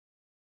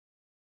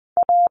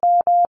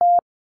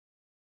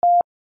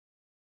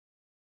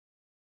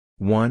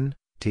1,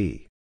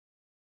 T.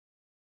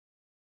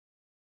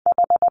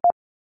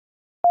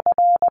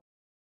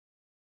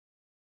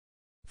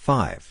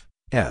 5,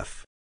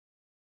 F.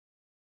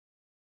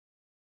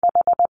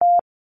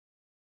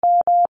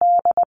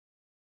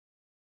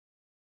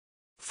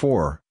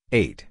 4,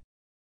 8.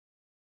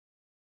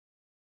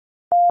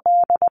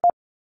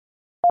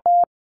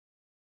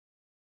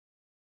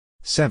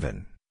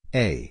 7,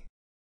 A.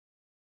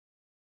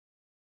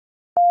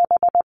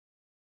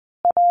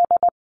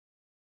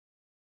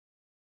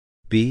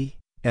 'B',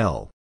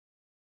 L.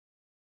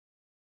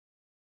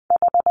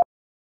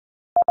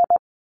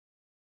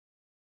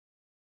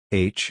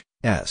 'H',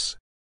 S.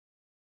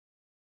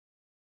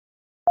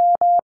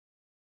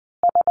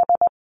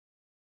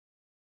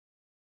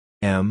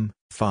 'M',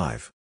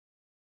 5.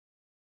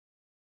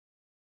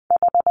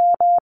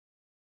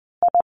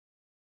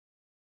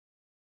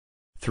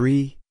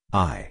 3,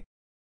 I.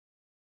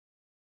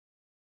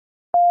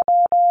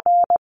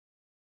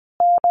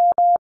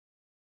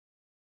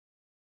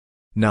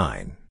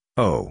 9,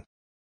 O.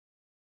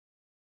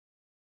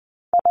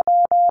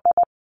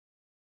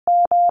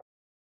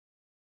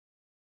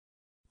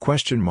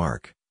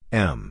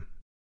 'M'.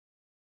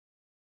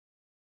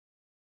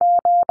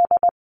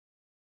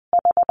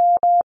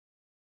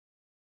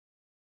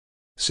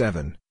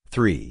 7,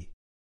 3.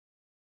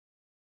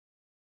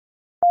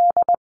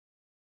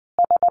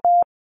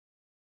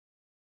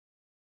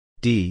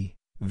 'D',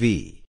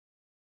 V.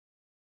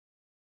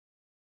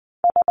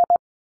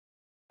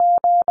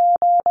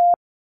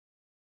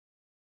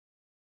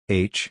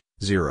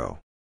 0.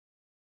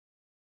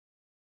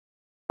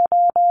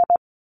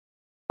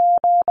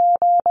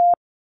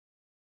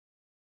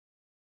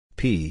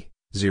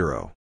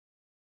 0.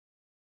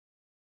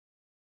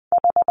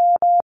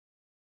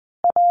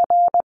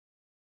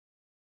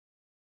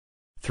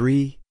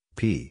 3,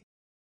 P.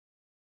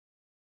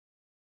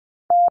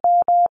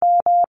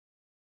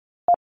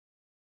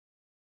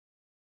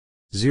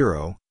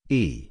 0,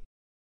 E.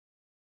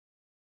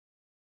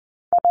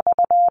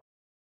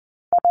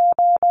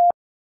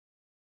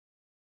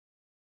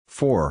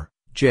 4,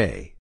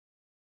 J.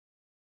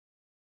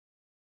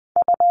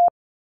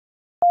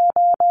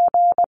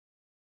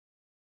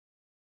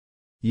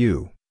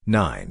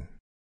 9.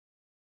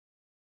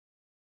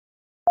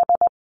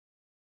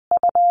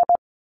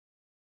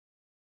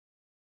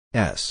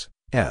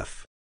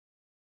 F.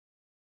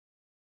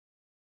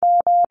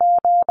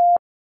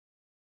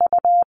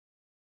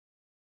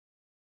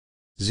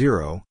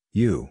 0,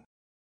 U.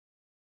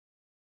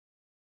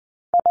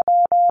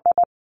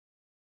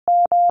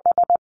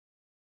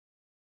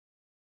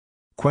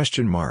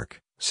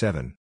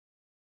 7.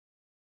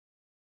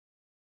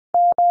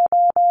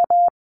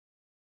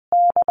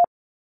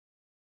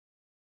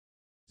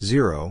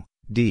 0,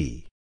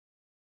 D.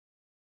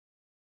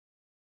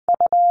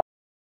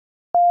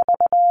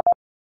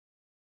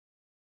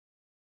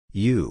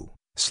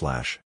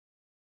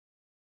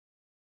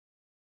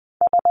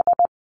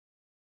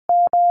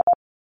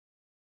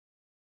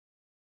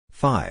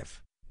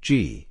 5.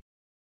 G.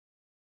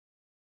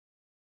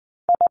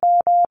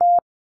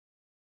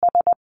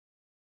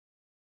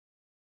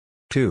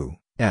 2,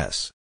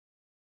 S.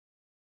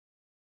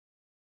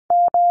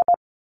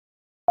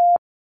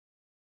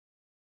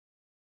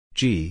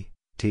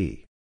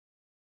 T.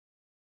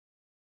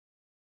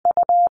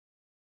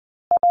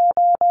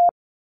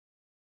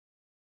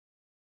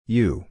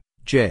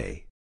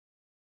 J.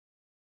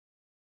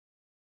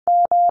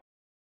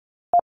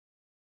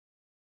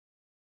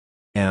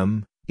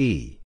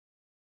 'E.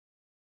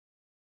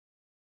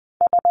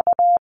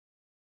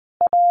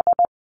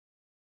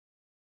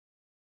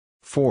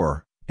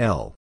 4,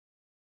 L.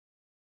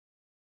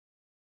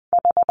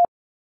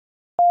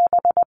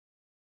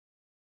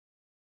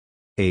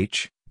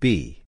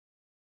 'B.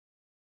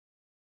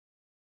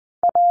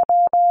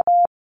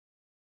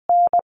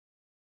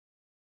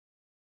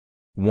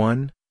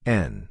 1,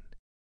 N.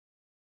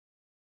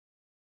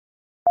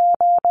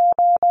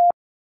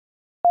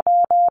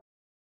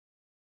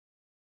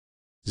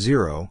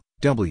 0,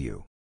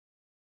 W.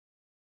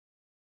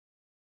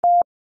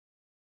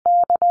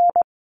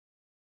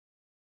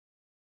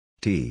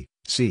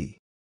 'C.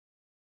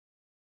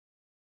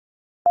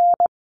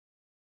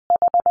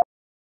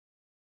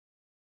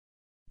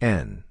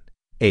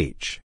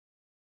 'H.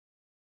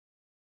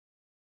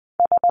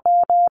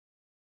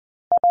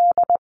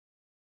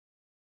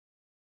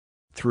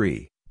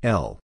 3,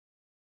 L.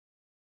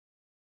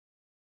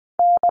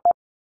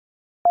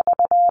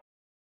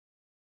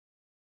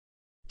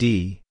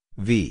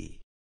 'V.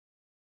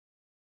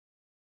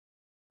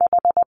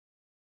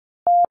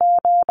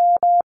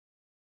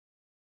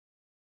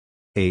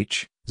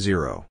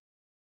 0.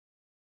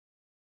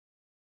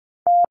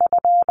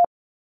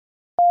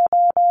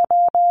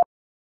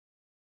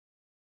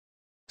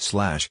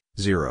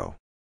 0.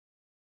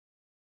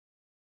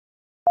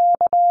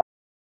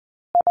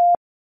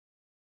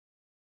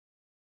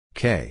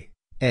 K,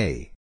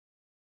 A.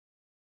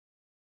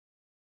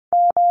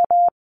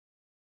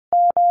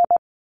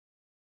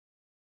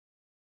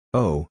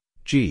 0,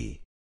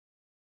 G.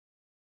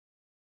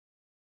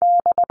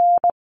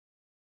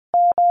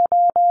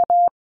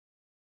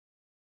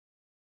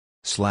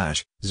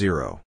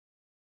 0.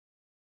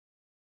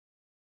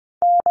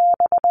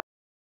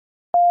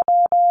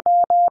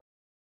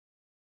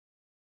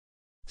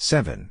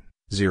 7,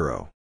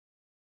 0.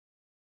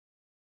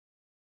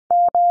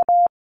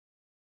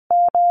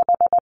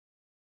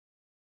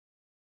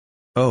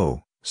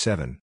 O,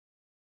 7.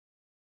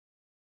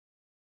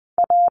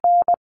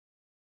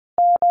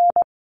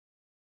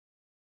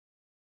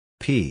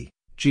 P,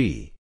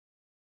 G.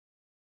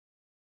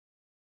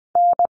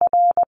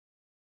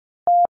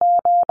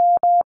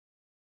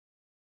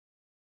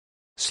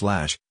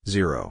 Slash,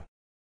 0.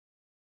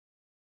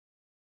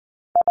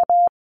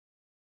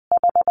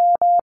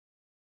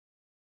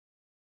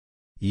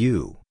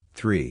 U,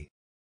 3.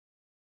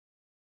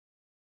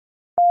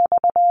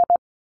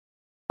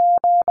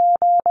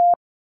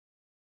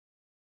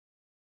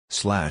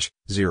 Slash,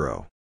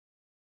 0.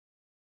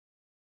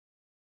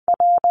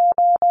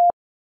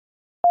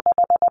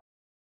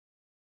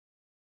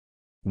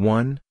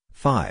 One,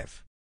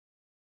 5.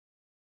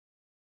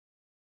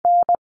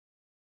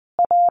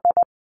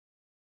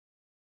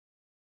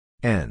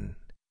 N,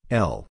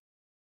 L.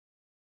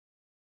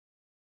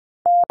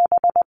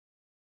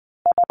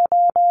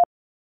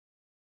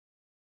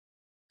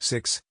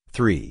 Six,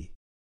 3.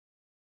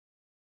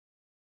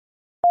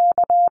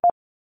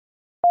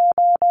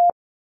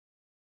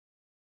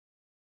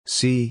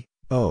 C,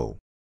 O.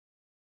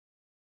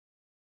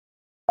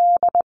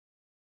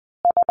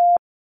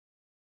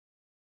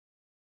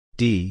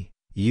 D,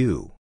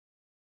 U.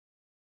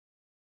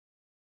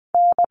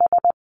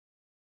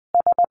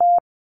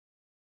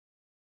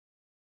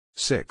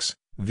 Six,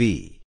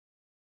 V.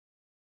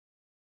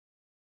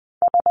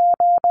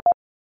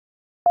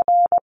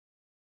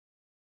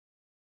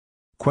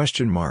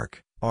 Question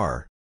mark,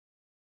 R.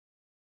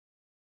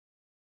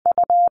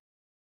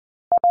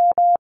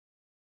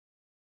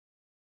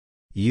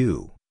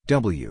 U,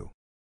 W.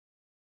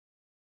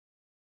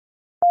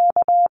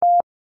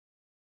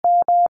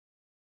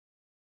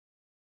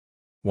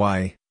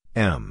 Y,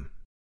 M.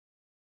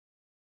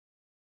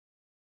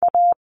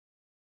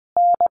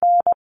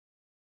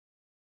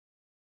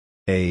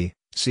 A,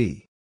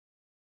 C.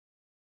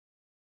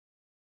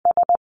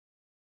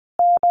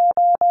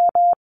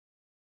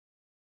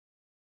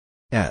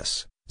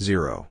 S,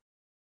 0.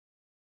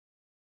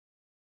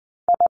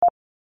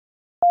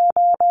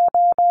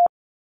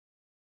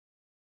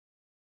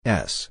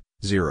 S,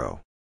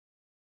 0.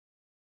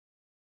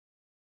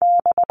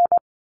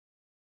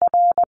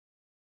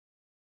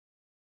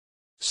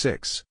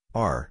 Six,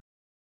 R.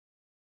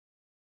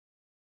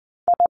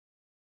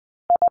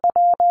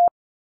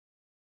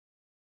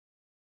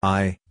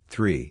 I,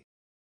 3.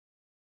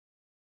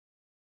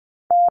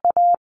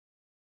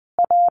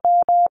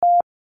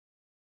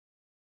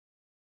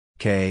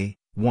 K,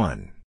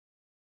 1.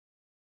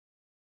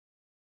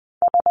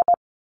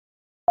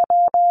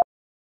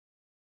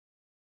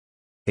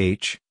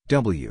 H,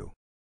 W.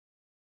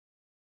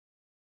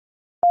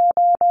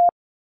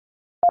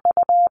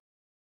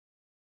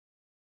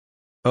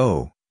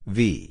 O,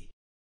 V.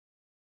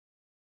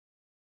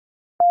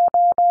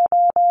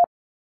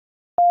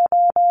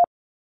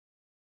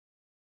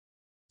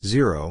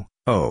 Zero,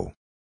 O.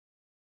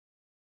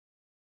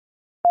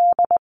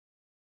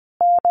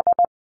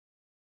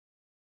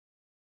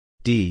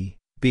 D,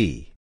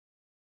 B.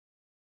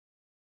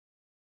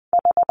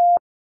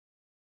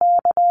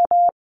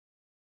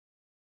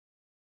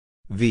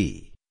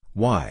 V,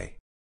 Y.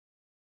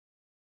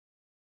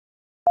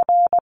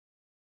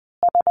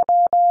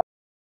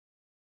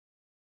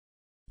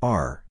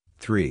 R,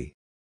 3.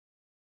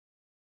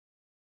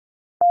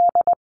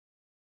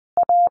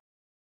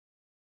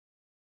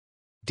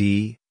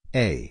 D,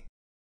 A.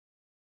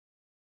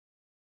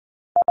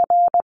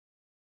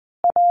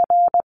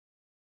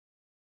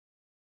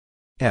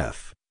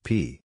 F,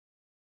 P.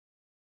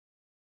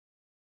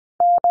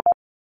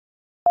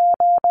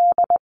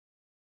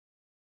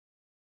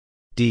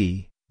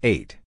 D,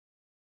 8.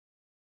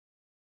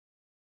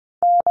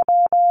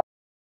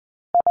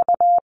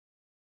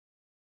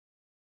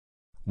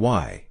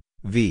 Y,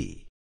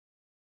 V.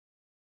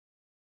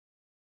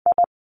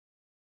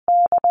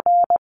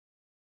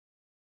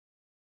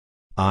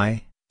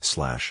 I,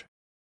 slash.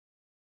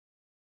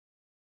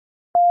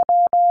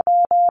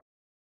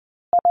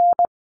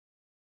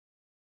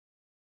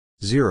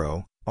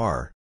 Zero,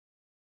 R.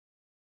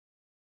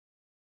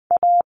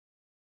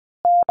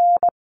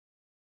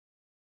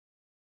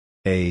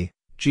 A,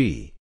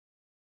 G.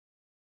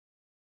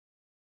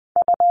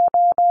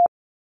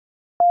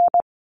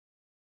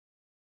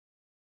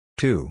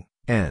 Two,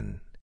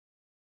 N.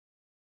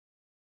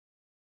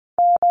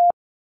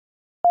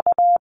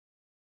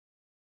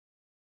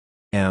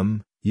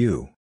 M,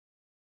 U.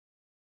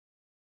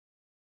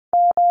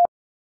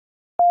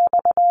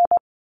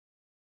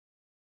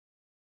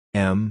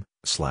 M,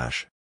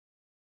 slash.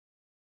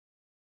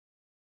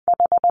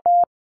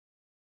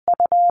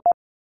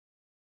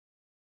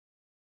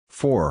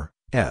 Four,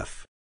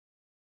 F.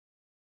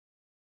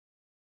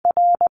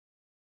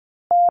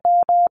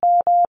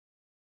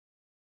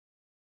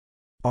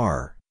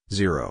 R,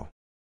 0.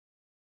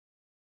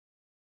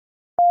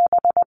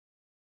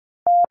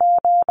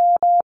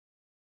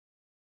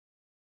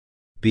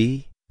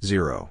 B,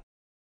 0.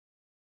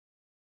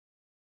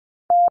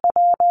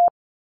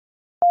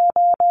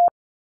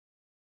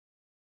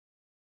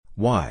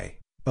 Y,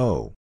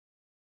 O.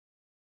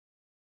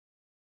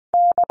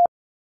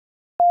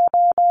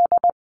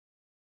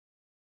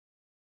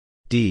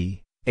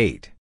 D,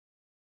 8.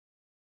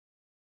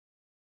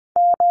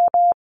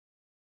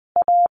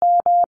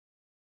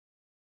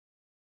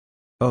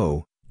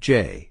 O,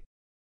 J.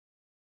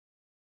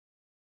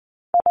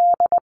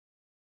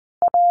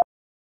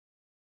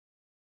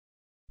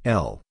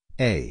 L,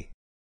 A.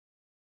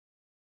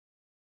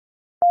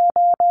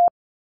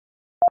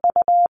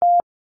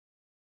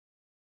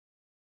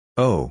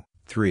 O,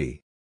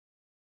 3.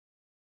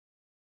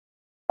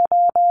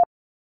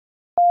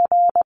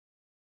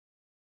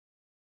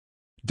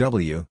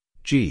 W,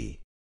 G.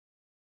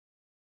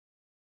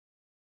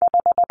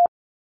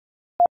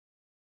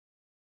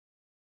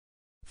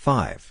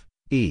 Five,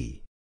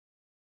 E.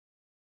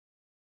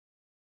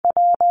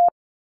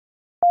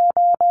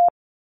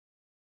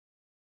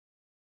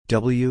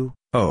 W,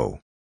 O.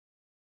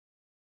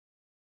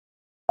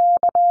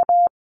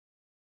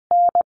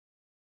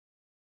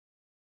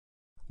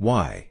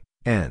 Y,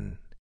 N.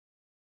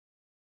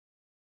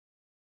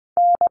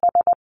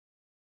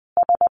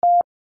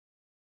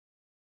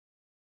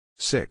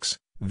 Six,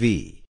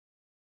 V.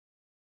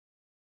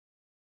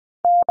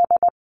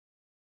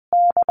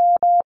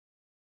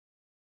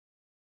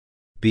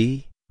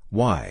 B,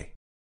 Y.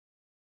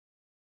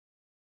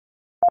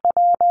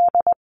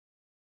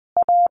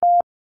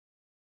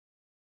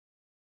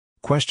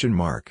 Question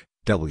mark,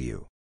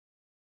 W.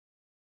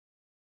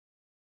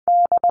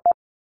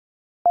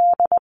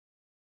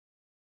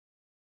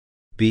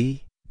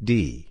 B,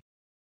 D.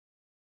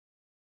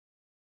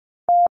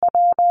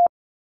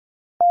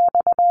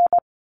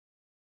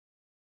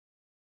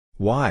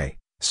 Y,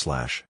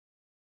 slash.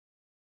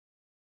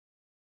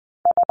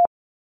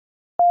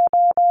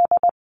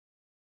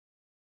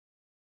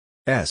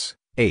 S,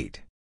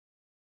 8.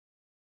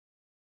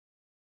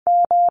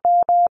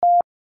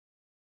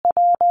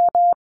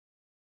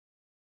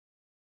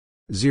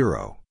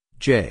 Zero,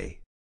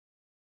 J.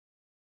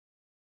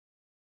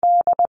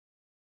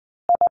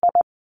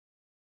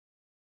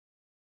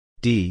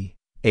 D,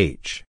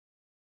 H.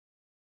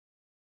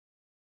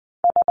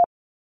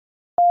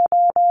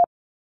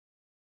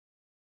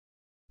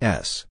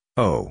 S,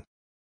 O.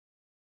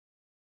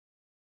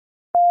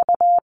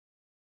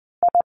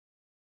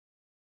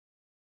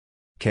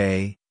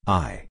 K,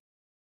 I.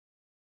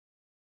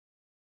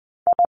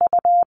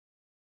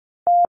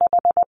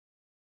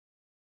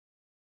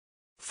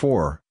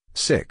 Four,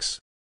 6.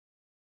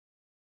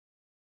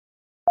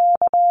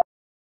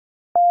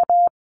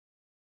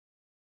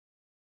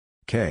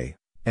 K,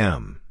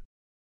 M.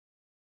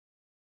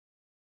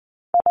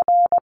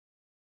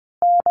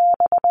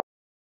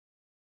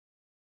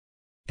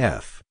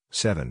 F,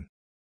 7.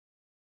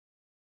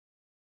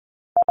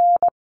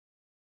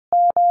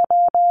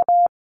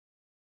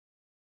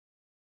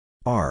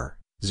 R,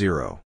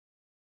 0.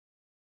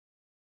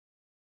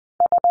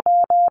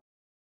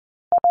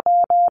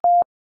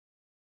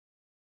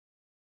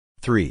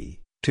 Three,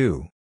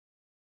 2.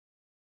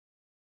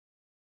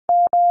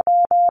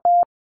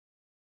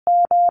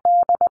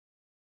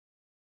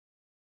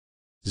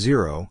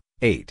 Zero,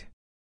 8.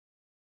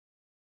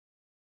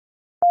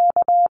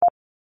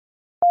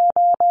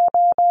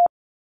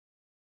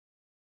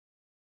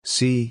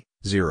 C,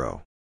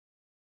 0.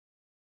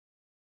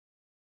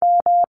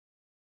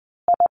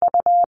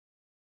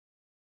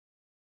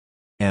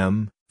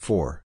 M,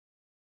 4.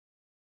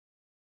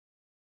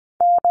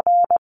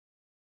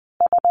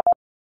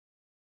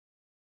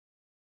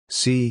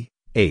 C,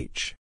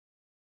 H.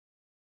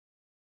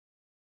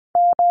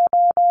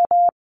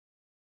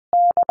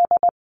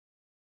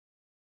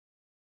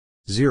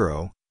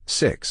 Zero,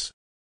 6.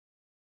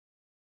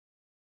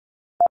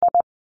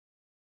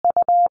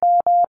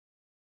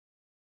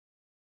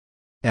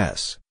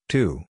 S,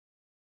 2.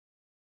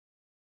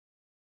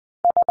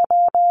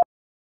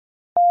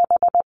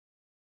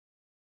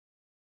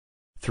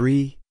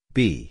 Three,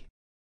 B.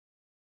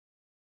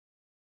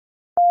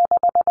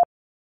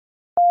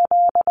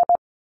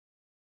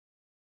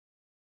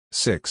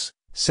 Six,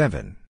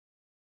 7.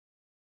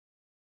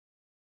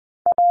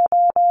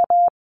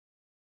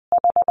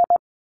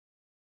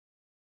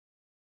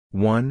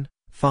 One,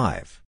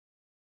 5.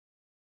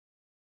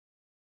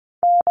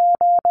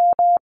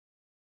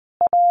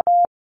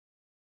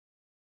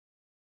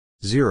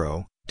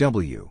 Zero,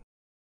 W.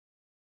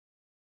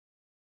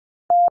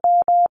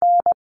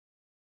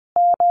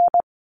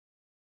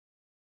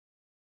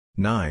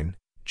 Nine,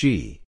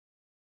 G.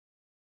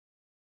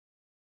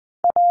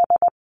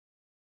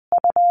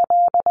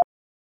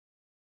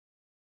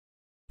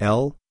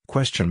 L,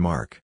 question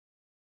mark.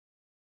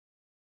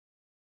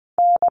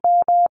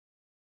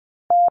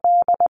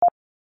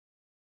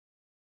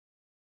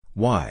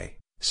 Y,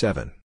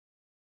 7.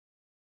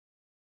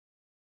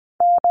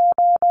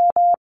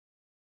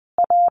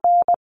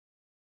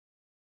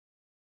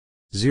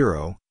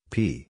 Zero,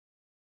 P.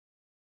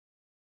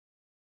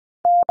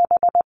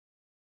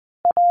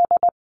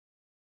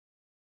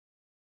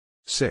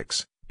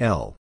 Six,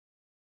 L.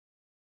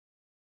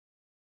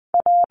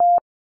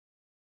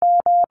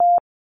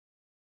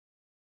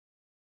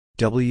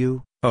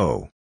 W,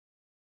 O.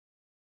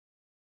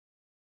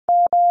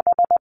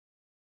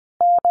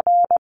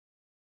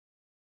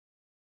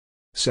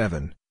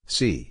 7,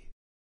 C.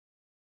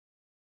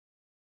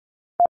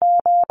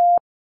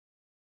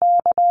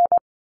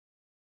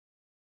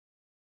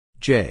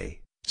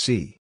 J,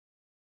 C.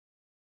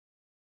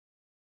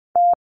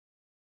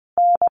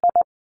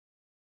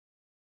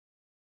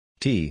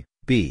 T,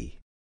 B.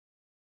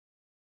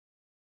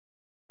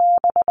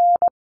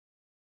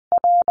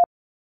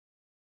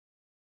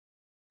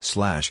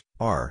 Slash,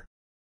 R.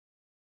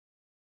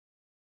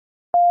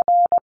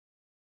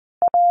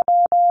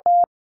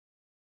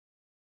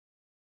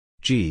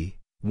 G,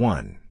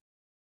 1.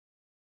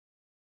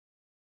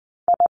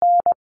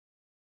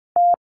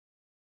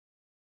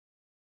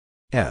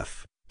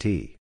 F,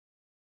 T.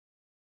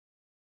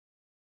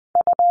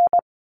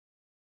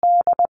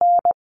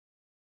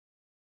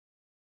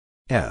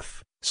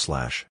 F,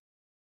 slash.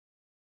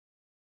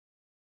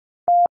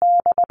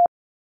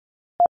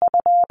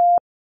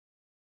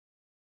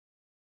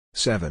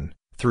 Seven,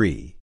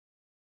 3.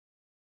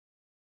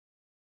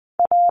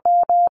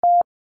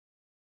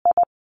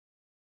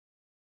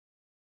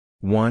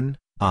 One,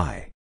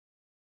 I.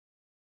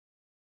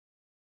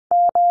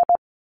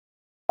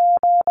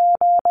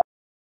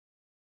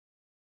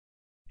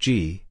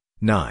 G,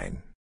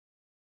 9.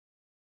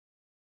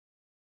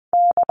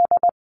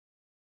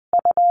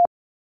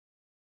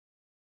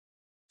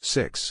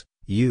 Six,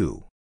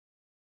 U.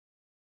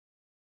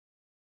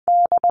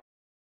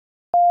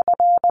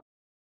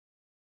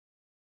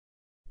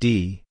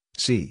 D,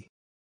 C.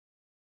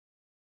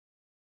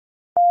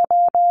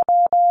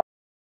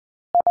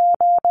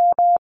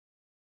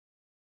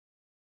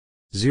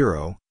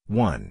 Zero,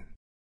 1.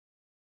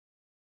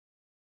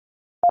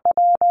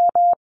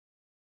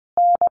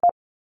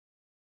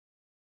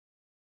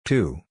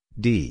 Two,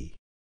 D.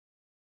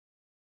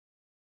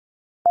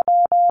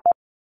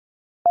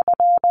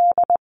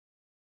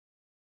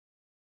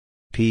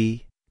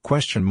 P,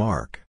 question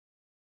mark.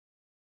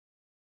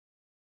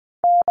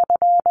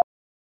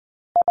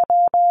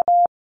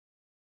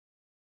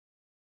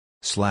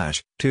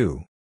 Slash,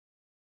 2.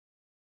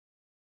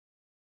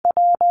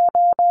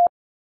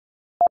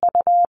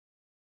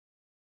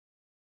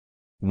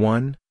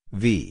 One,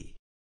 V.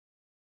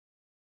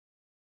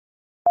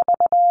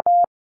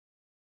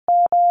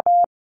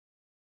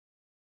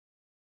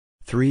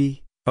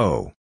 Three,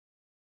 O.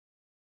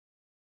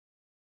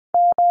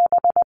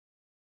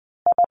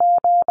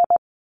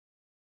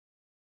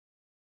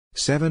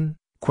 Seven,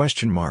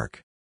 question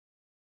mark.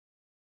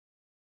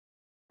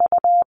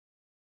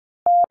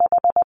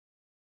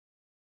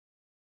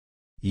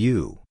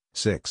 U,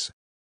 6.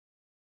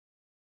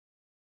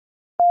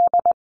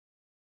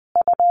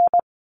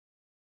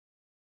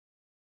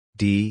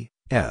 D,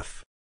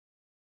 F.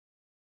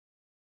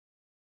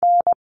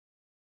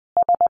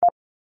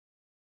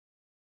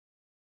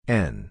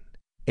 N,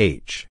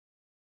 H.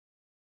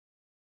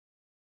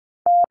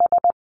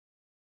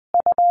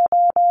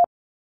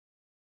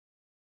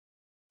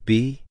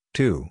 B,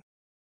 2.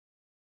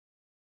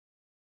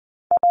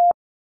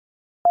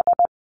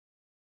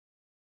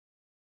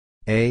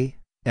 A,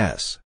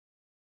 S.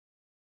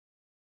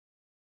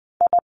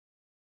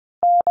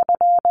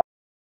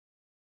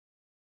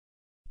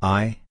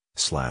 I,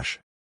 slash.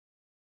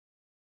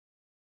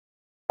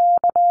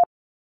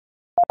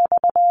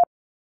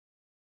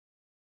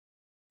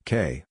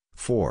 K,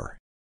 4.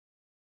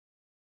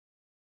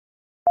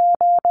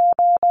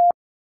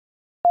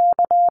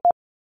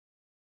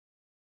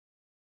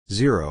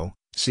 Zero,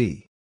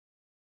 C.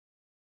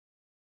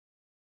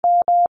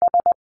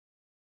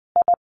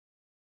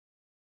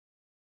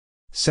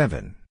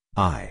 Seven,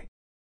 I.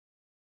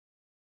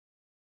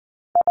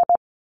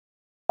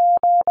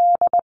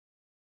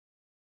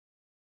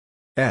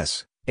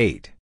 S,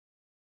 8.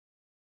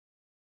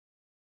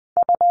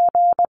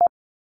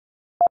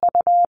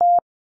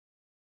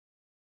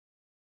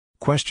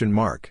 Question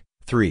mark,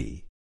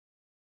 3.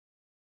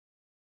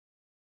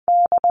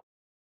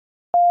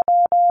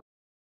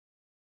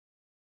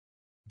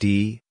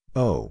 D,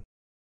 O.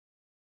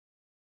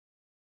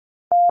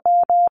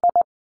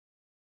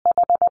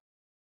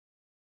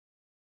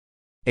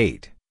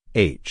 8,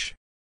 H.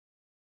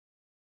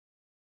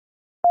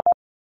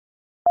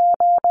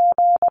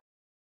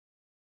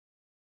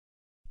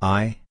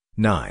 I,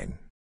 9.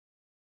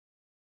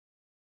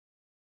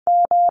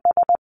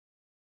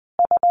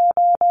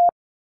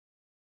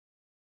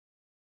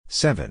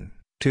 Seven,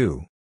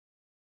 2.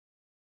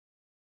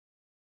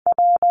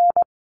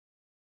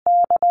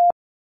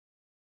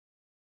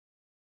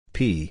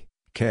 P,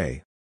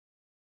 K.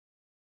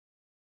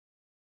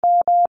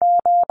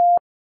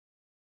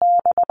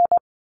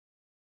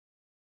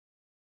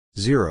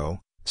 Zero,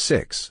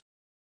 6.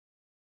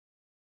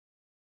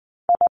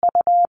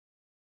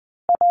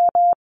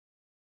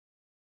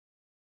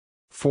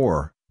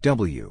 Four,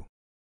 W.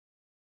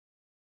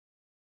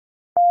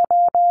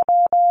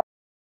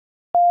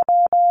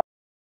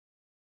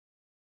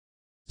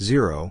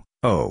 Zero,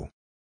 O.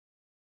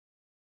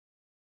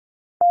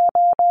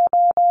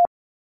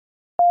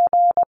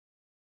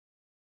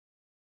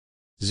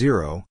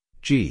 0,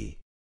 G.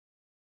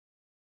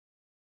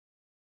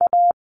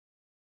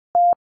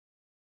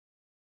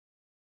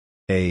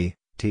 A,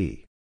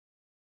 T.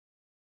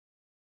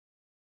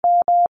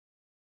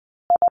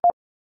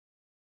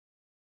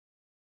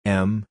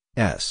 M,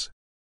 S.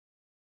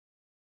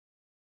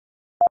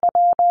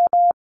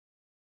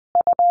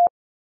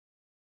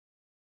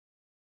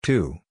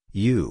 Two,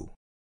 U.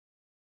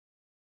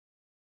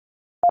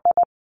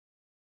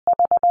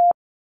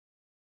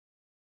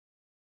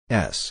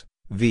 S,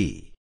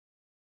 V.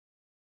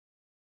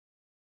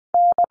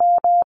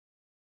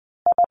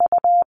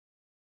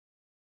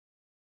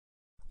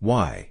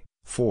 Y,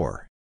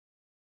 4.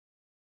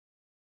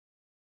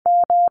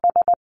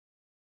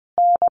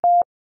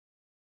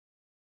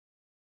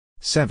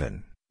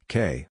 Seven,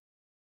 K.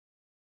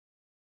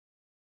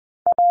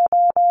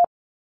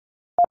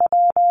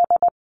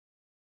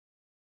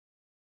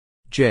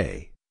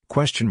 J,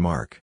 question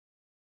mark.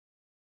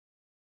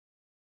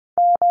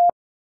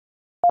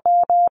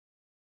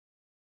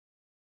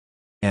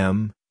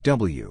 M,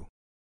 W.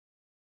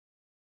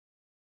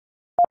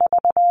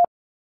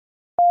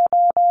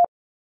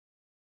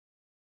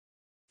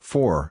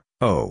 Four,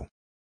 O.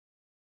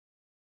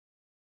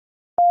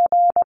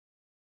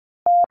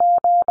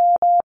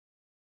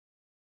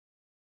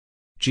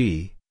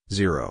 G,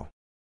 0.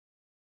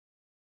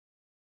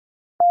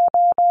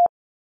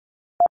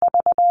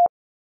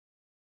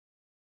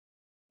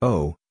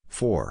 O,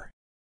 4.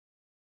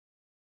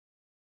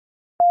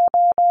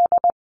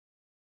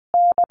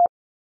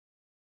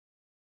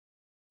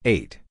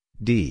 Eight,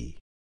 D.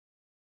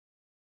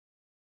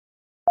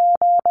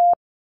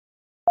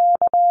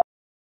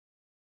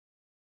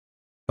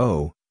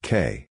 O,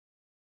 K.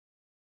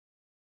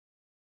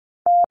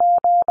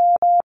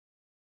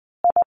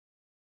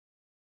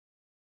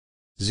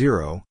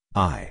 Zero,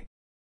 I.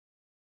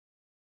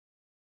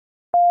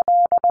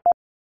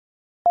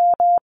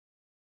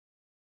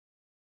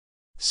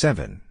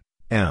 Seven,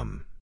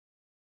 M.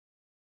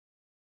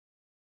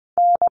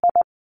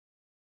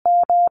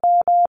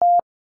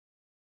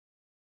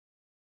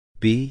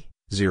 B,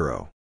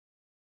 0.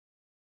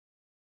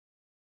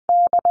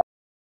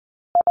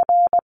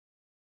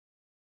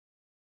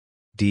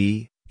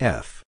 D,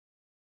 F.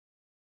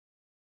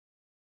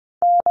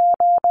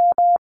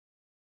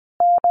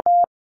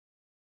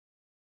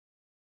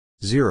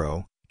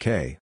 Zero,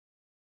 K.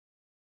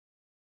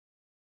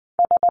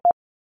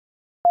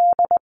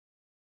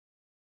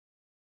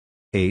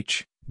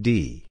 H,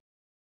 D.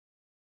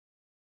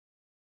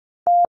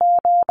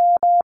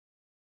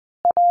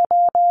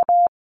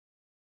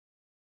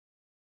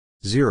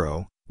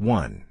 Zero,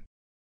 1.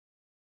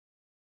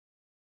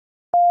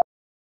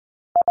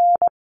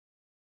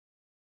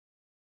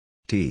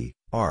 T,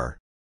 R.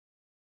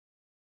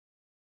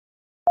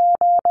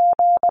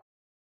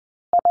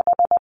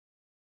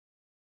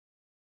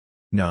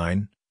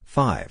 Nine,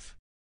 5.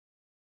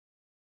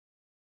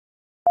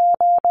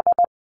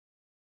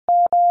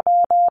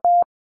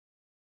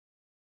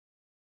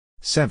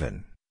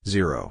 Seven,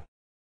 0.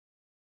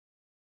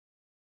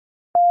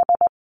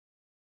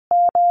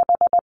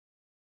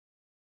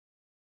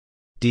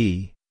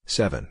 D,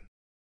 7.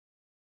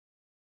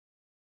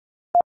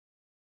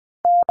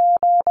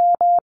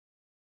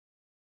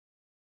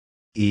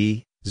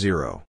 E,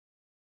 0.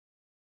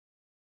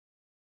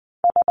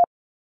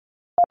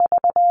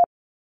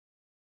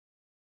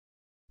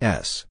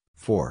 S,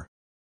 4.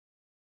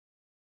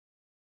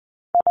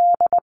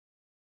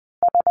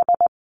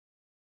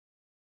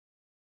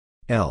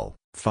 L,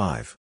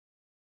 5.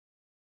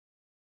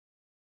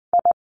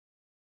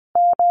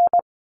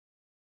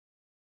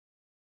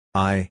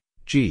 I,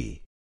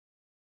 G.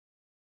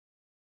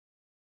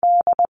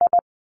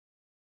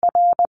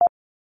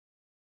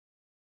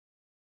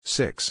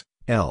 Six,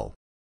 L.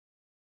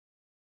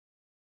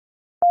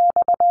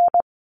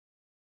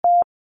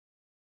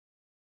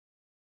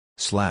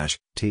 Slash,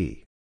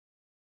 T.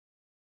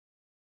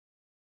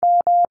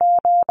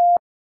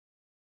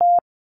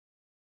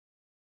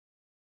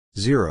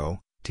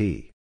 Zero,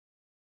 T.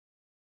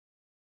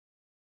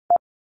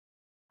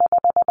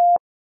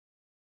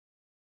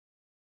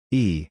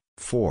 E,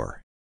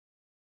 4.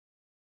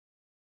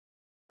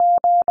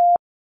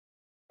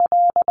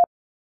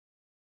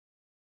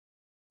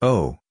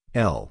 O,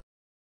 L.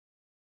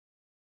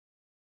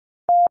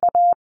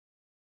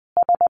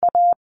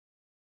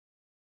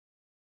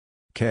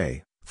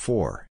 K,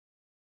 4.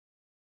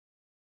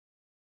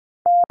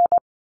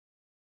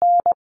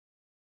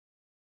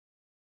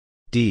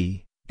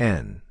 D,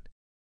 N.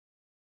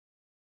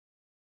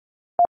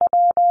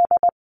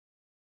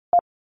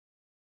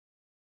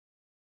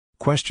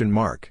 Question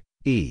mark,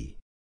 E.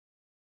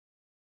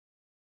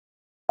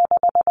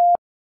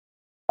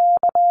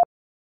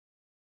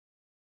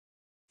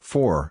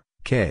 Four,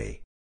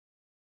 K.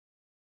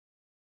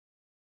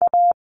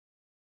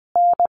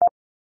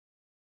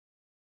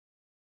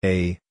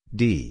 A,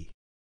 D.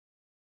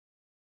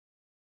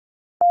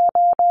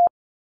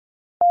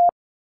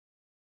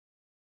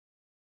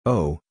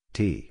 O,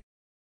 T.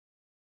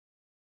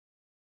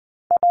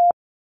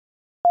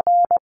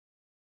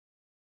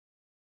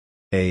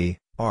 A,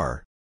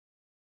 R.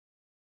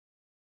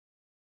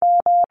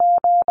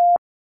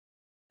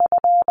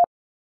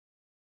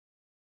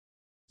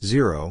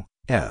 0,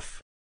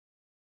 F.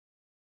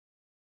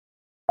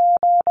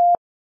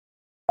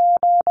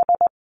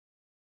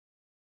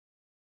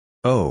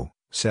 O,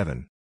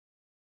 7.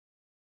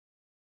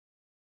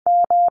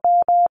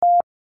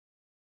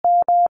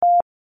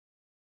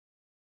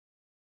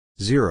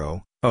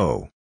 0,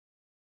 O.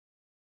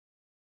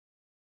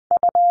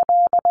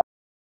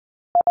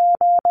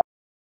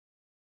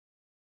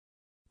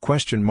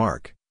 Question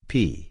mark,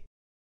 P.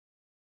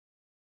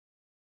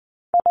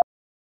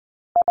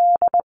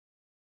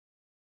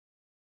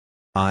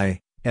 I,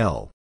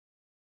 L.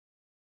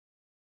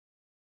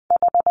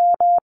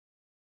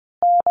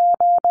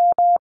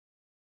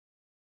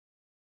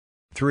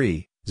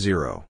 3,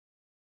 0.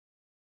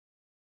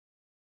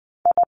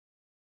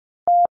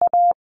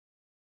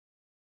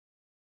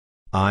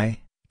 I,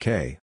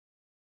 K.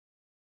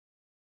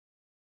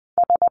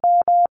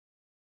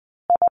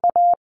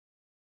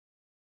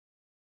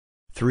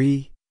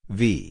 3,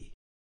 V.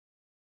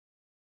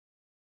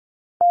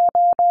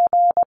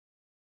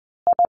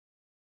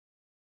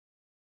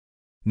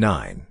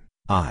 9,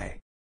 I.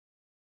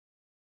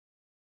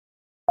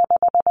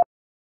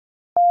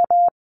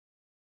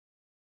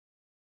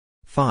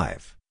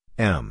 5,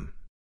 M.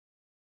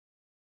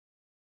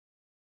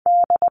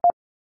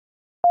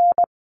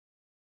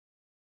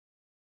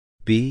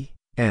 'B',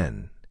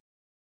 N.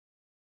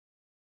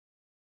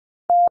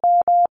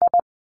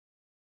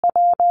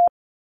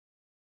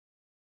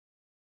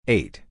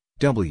 8,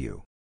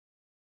 W.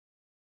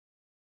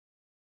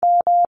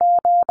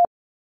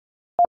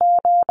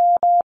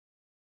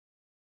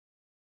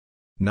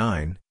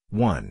 9,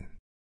 1.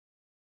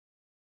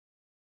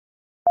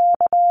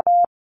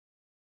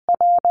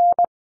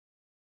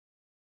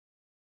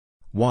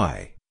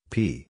 Y,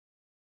 P.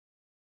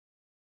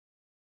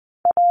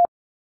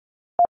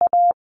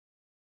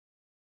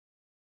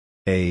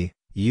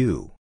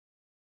 'U.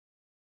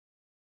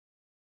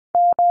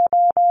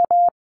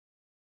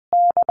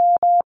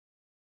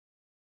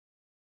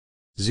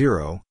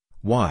 0,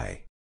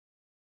 Y.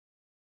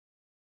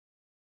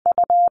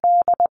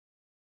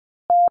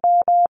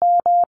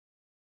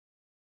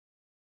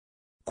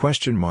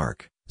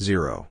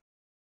 0.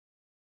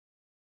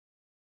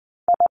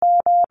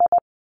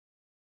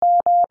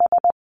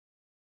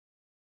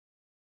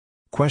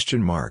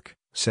 Question mark,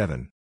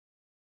 7.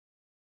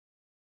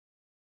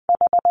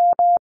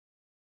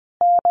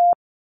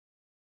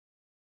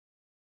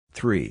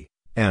 3,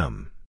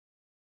 M.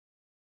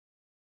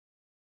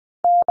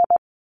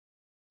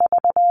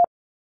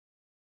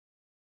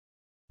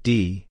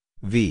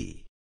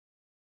 'V.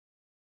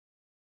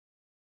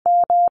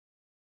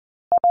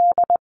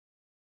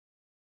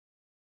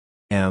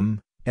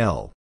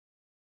 'L.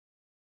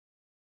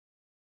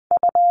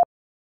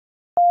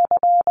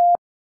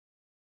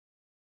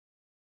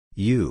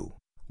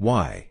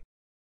 'Y.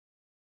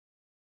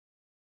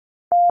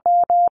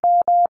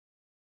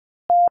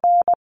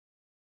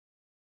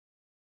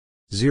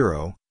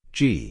 0,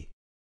 G.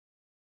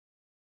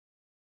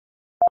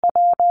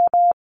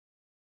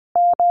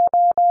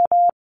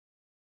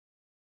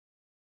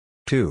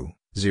 2,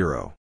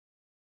 0.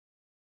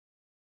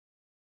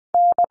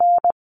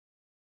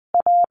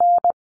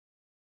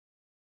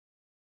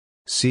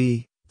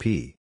 C,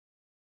 P.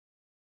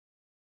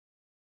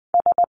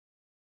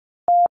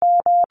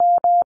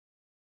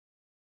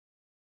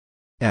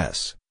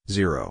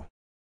 0.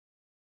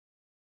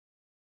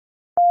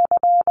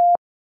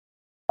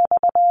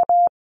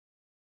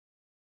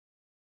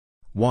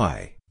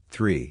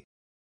 3.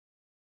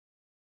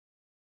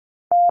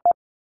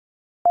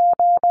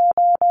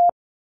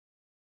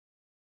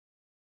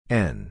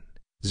 N,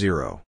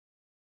 0.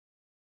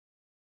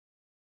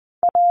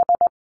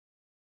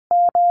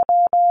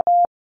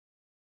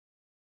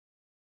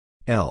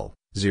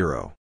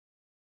 0.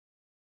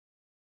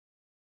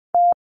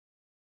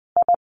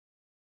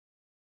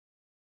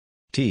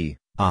 T,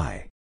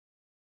 I.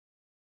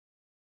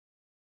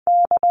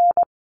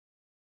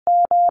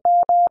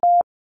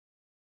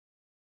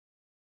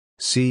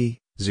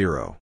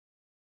 0.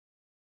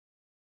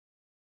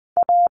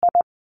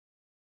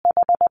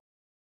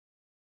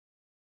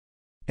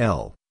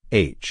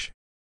 'H.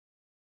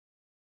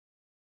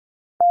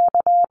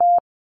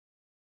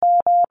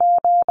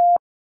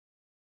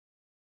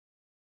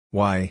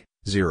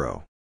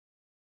 0.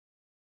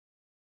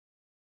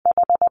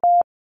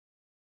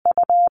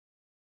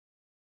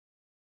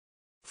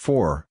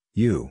 4,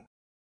 U.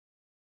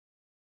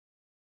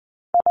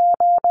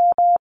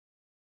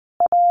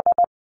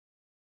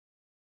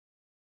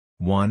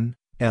 1,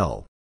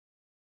 L.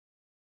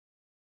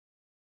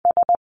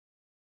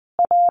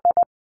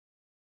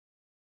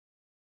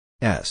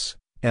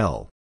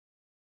 'L.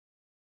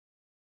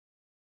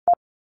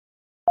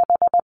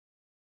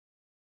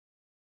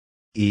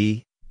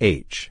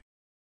 'H.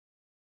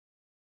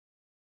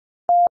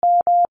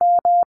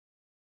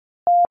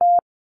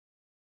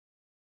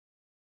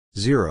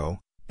 0,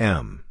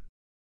 M.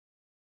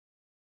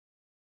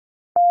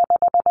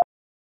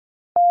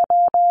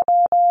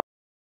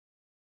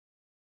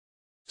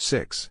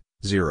 6,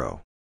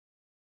 0.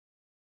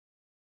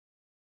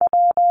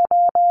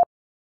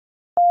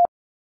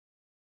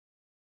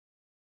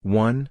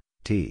 1,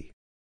 T.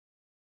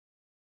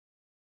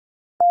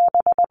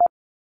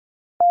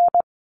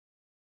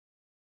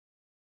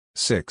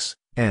 6,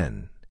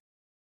 N.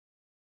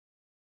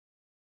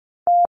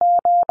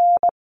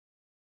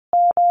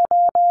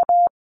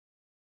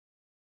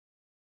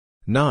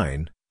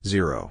 9,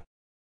 0.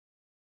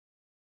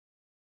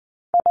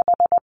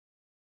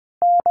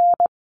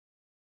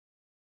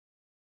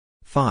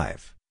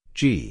 5,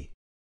 G.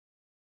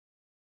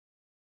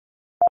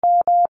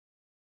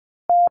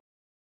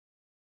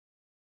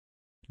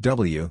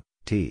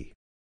 T.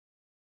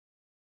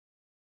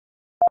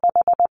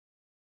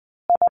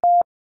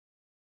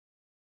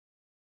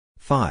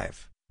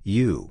 5,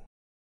 U.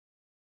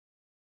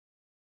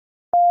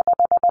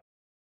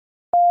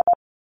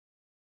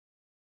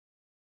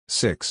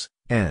 6,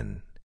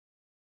 N.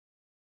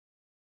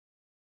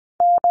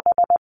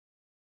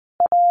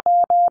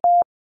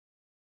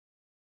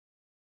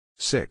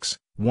 6,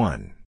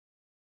 1.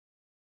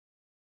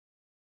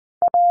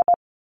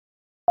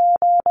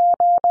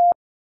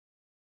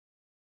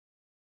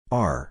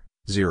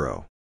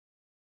 0.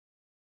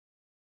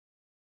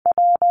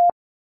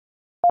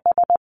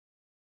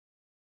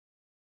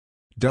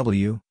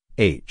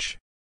 H.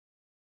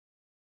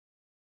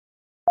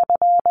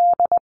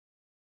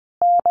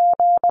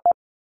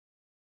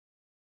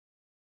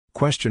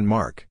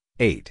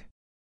 8.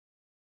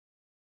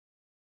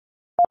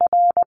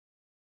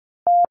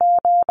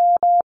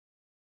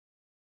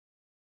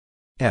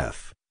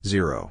 F,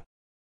 0.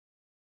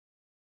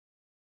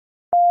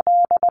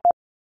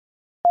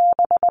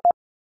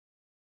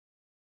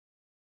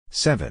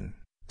 7,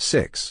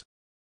 6.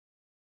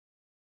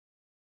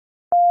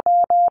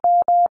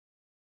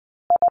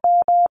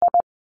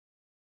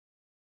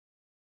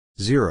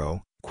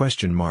 0,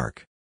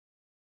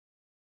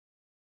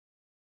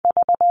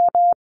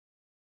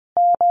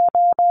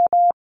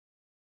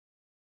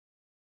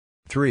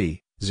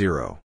 3,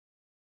 0.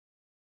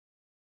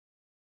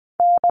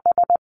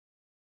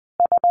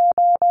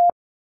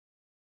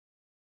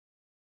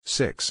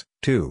 6,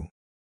 2.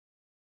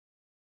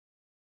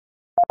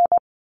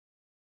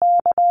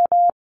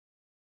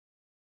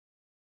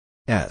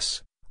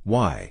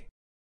 Y.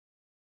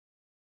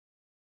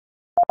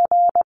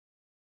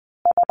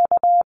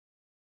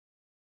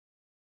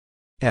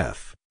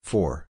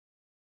 4.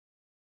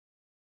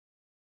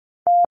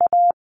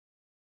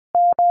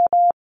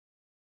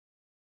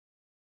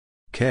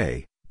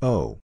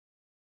 0.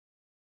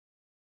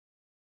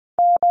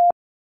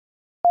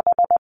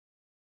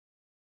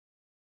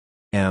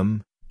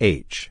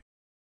 H.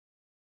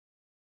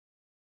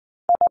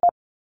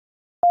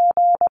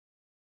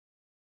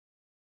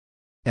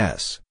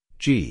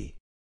 G.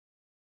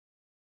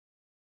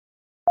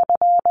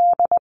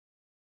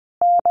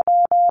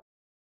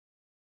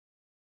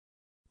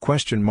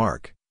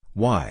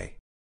 Y.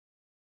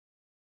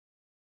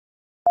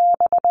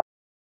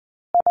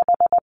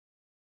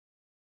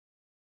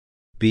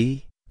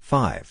 B,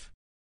 5.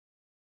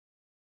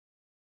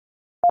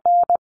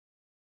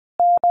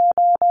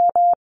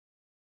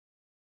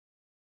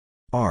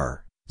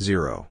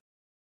 0.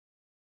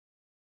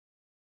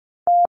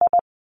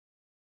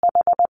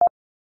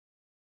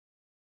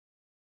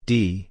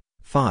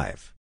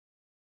 5.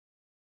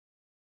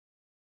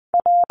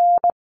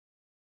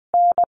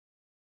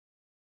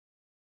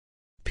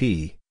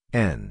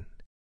 N.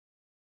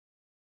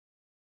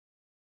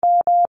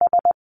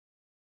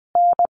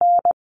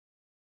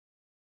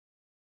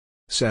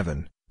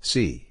 7,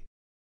 C.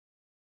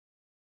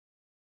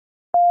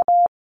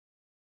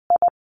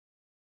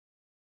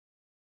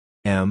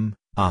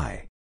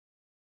 I.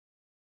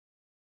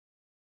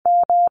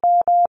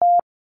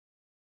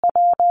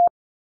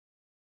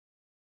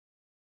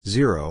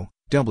 0,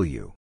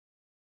 W.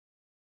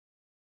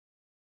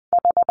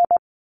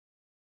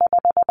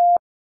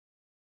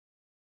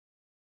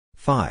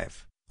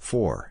 5,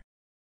 4.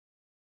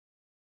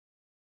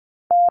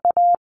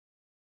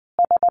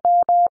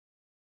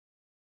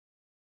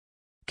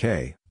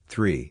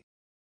 3.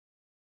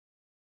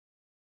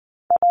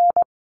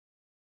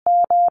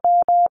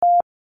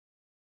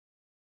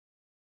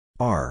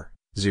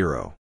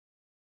 0.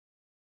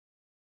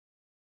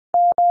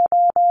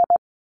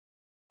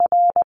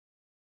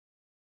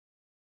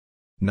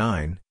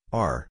 9,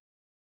 R.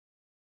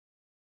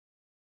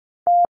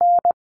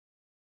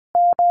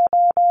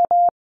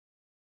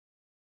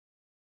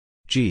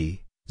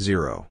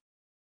 0.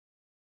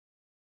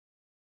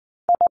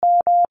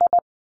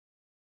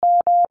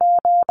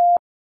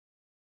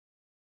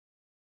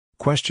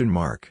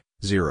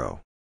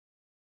 0.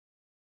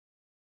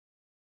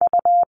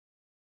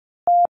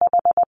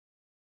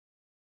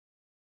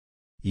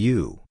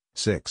 U,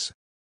 6.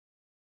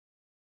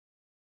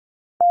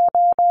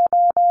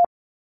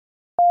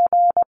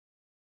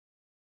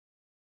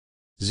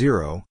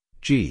 0,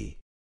 G.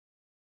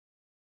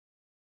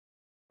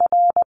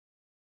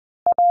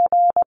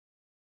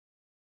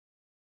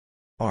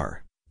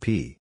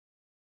 P.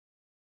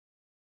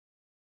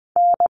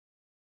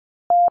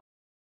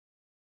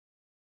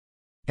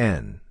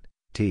 N,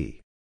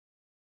 T.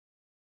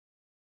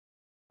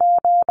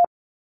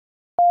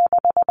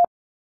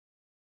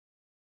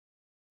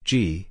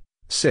 G,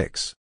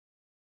 6.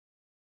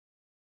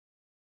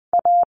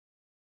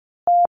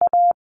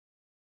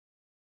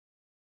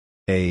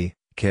 A,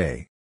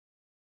 K.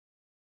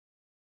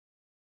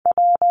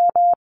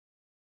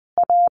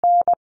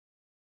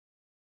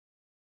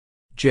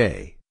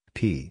 J,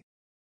 P.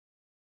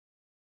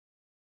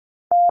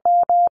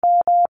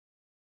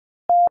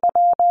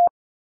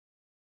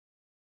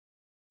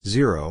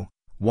 Zero,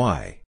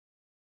 Y.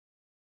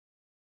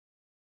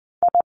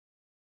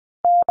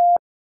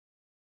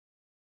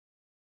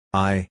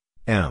 I,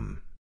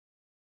 M.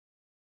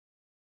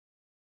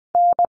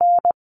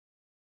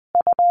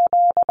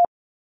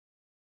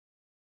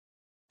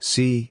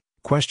 C,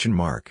 question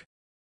mark.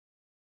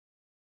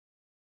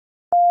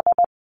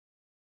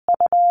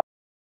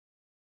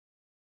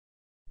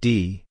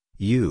 D,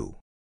 U.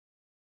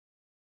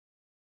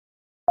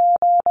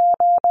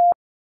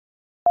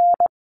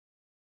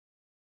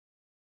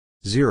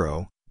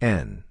 Zero,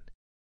 N.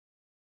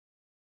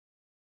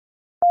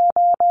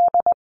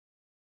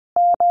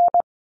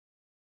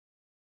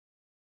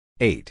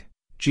 Eight,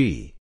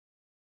 G.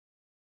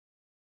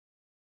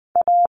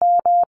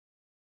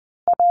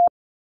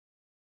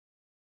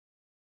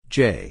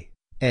 J,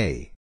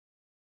 A.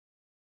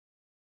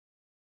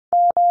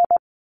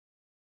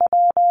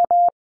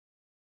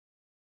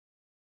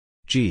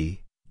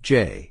 G,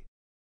 J.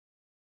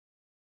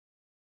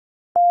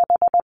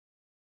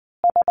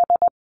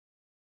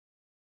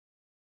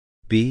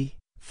 B,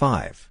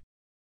 5.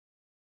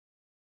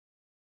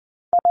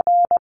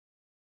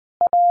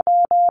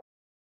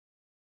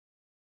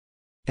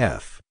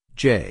 F,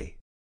 J.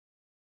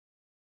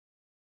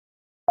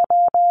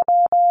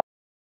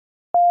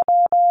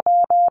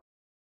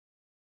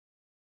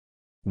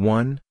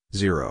 One,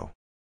 0.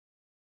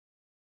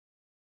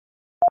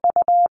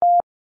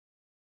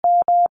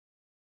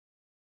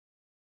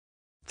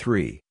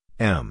 Three,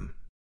 M.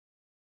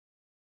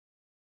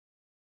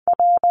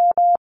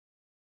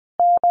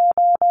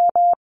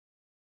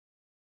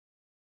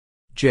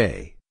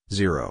 J,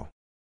 0.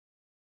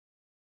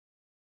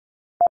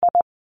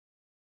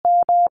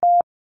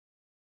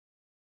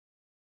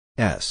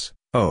 S,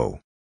 O.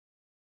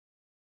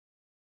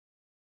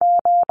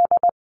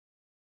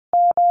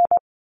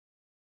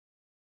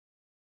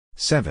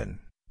 Seven,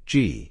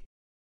 G.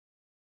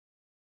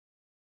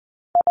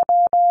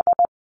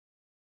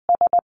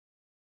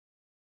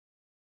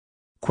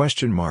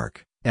 Question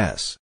mark,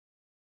 S.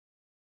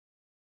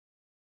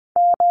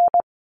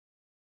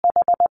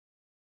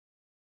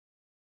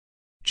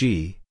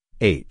 G,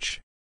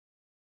 H.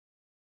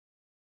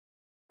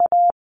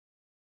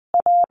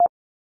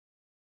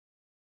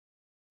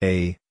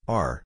 A,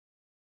 R.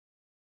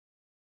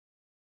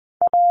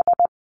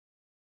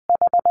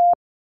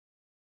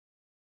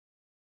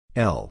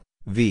 L,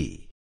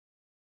 V.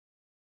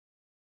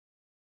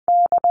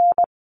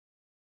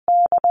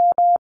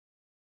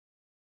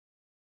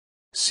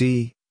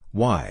 C,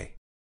 Y.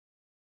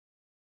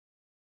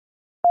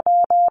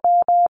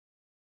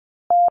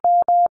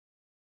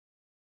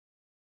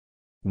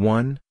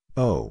 One,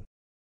 O.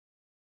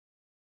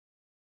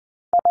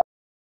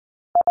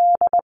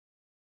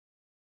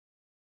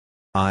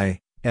 I,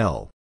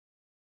 L.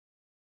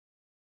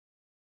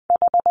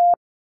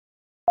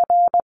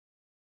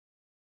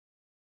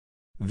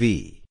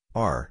 V,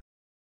 R.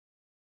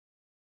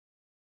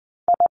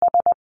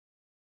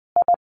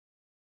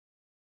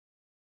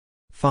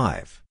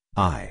 Five,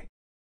 I.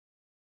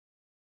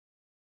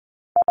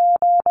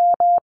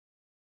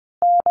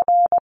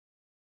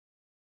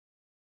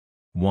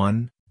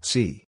 One,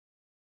 C.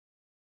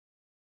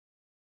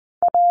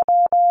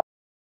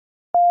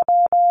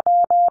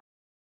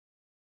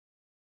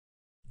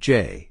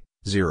 J,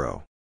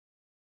 0.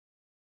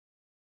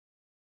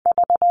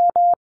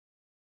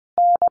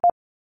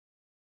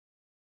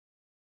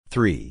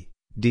 Three,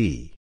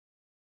 D.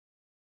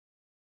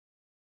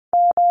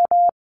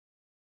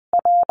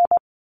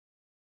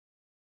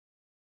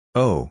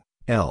 O,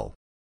 L.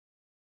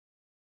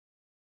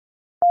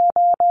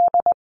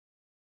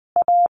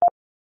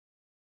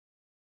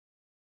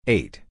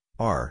 Eight,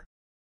 R.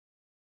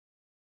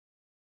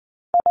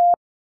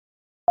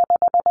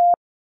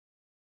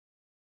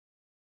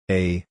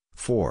 A,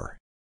 4.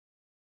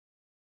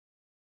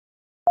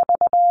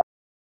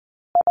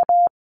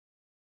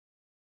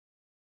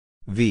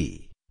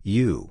 V,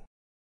 U.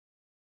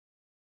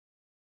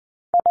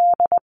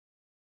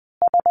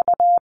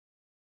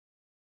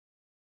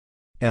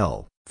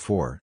 L,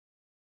 4.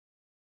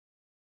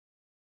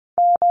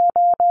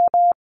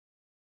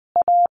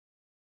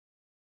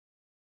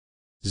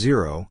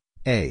 Zero,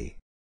 A.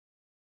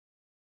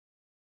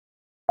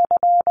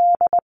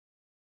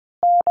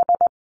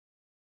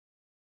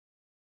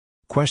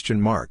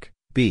 Question mark,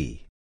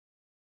 B.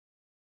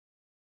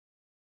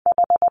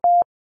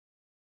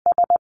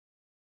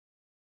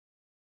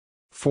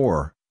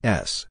 Four,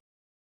 S.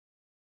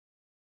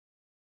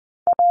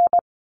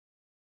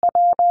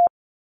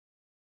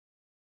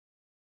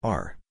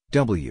 R,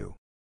 W.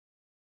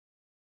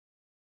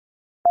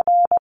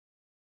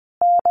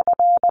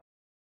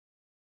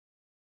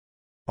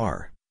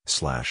 R,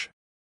 slash.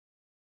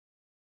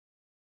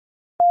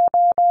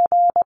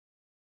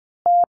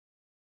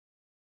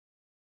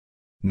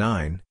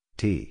 9,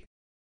 T.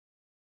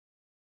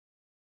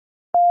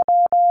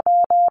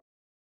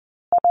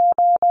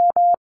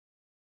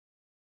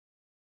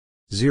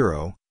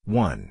 0,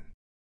 1.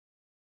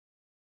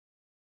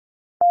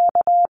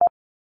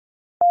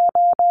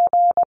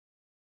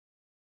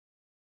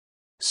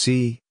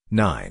 C,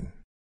 9.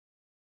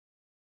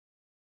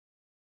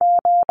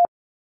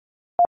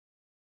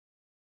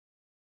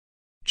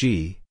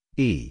 G,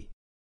 E.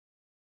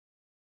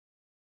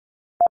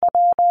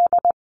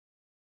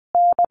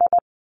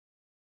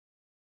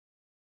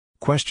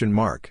 Question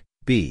mark,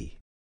 B.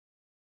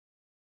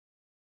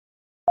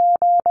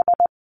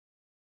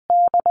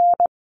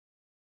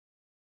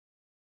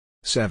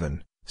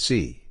 Seven,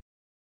 C.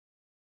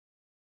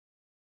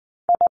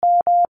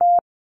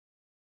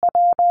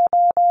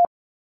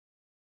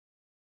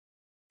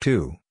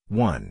 Two,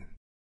 1.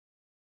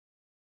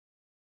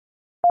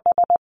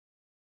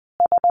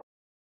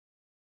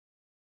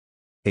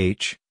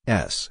 H,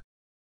 S.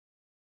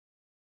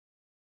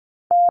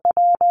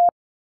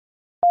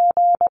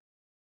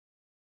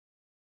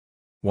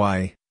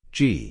 Y,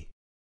 G.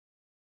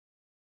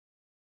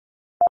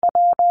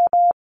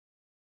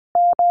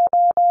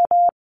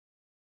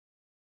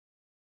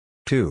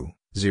 Two,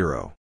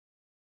 0.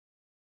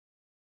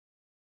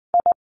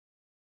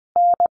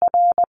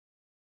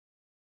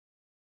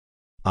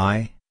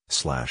 I,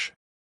 slash.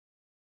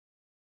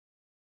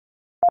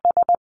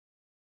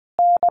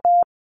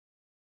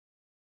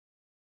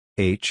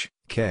 H,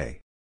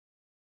 K.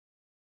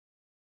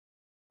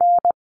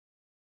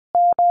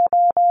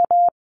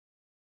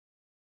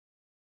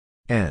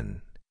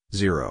 N,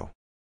 0.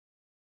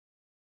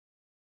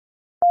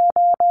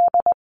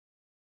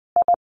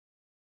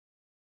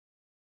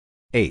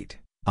 Eight,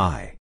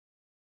 I.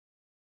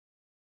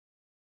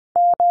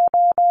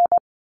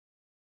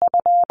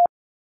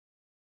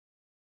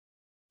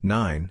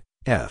 Nine,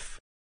 F.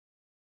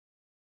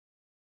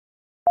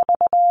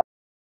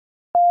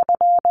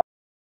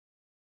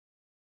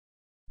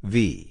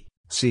 V,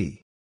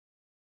 C.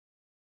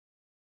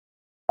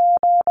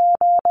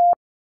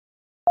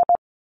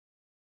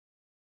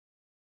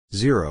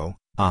 Zero,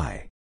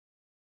 I.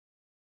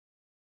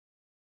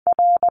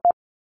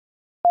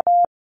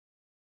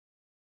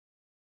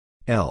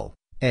 L,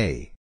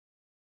 A.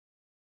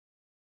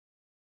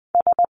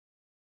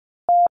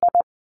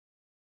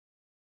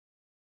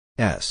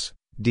 S,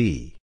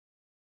 D.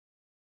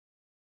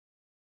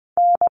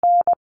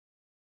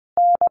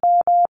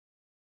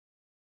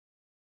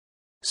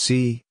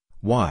 C,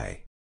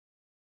 Y.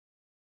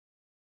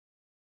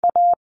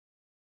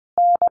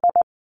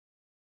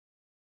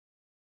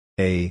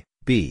 A,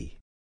 B.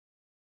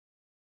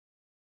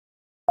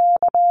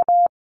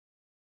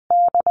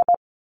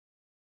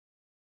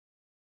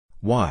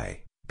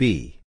 Y,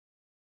 B.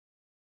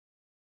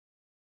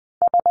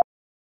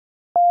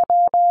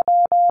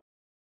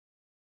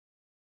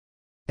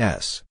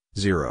 S,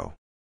 0.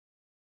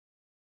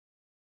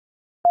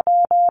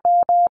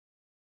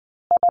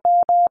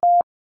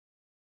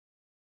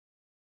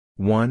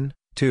 One,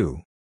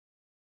 2.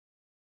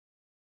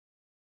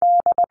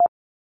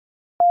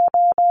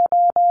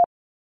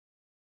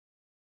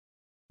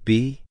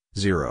 B,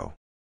 0.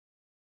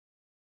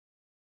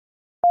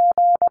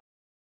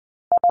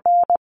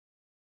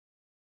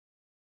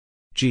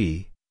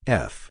 G,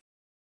 F.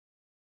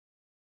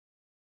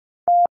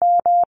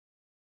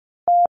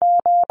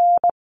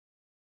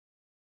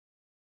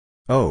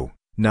 O,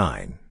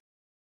 9.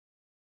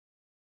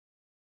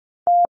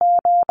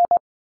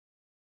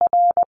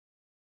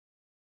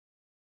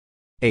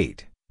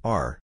 Eight,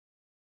 R.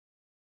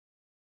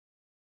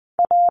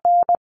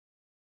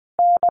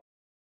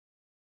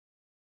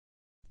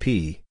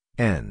 P,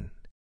 N.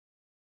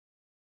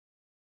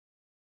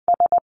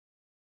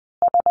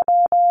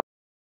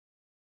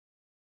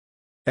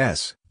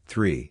 S,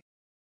 3.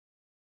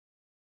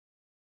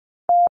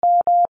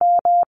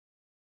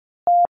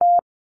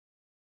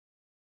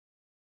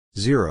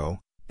 Zero,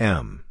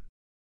 M.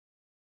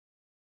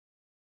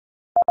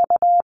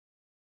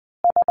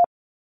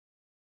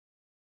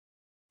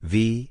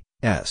 V,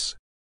 S.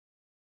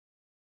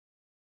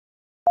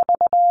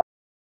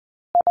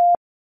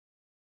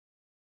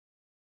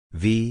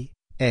 V,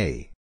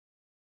 A.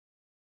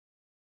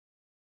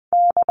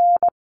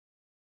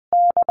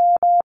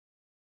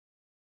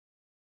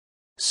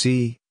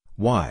 C,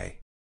 Y.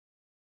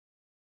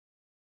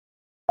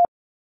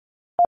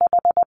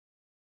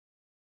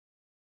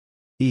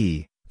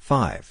 E,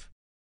 5.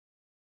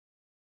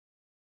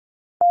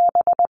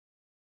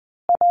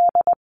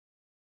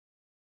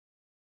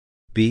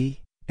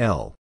 B,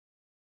 L.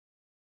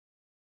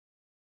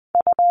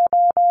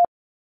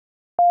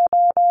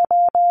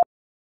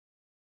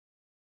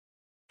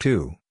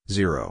 Two,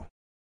 0.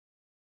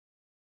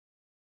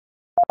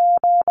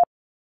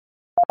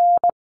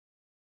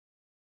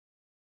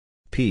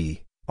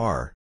 P,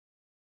 R.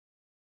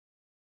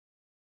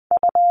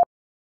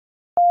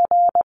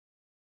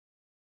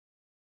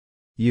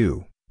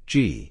 U,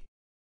 G.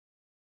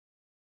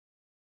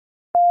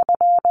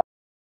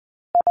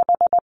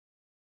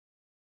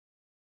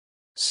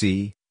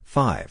 C,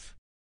 5.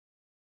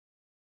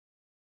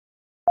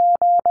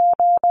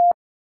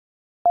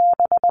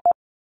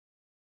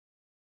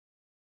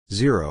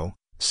 0,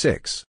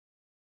 6.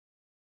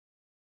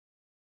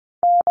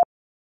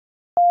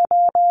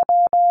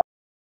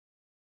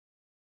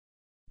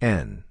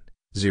 N,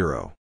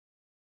 0.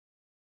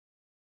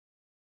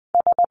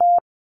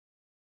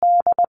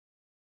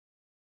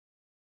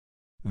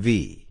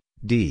 V,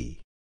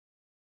 D.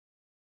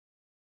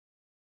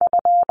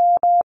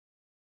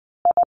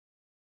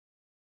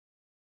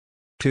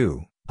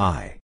 Two,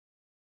 I.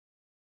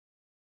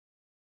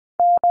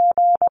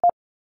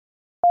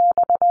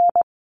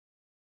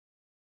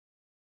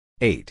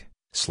 Eight,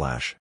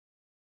 slash.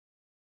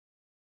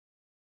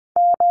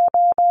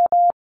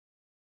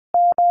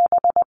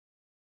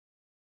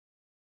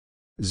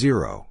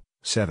 Zero,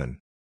 7.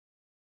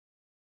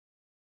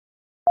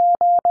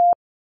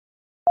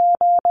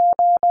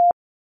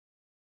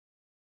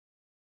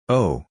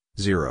 O,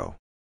 0.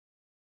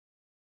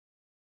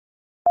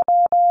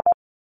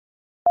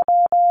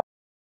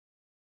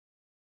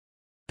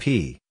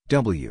 P,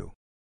 W.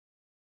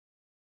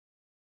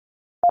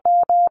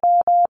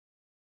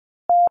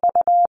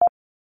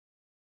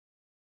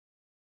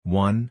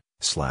 One,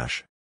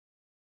 slash.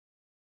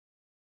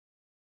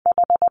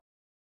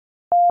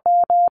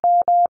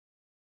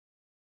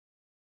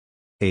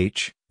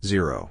 H,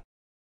 0.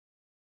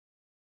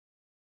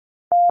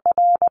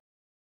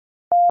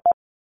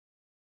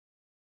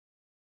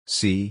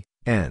 C,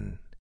 N.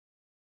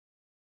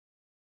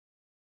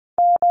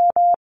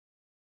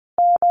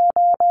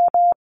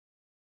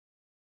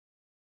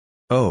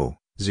 O,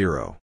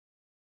 0.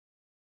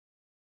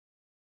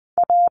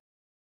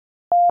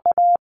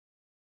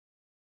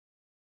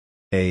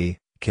 A,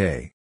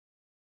 K.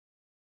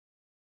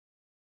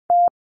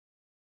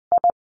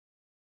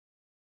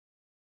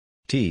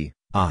 T,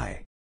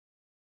 I.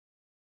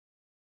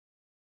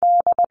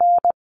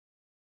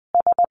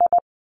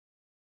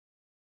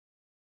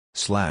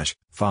 Slash,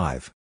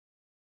 5.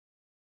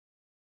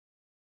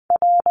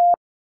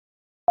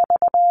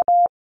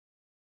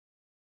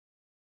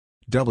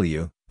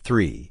 W,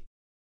 3.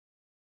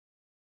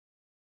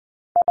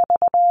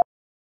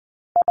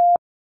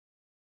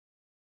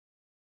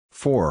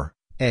 Four,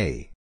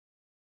 A.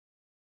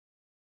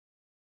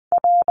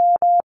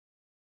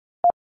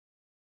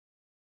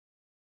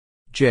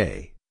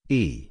 J,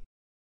 E.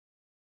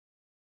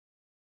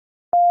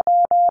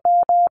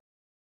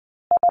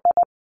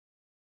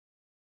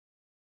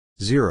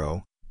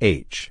 Zero,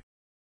 H.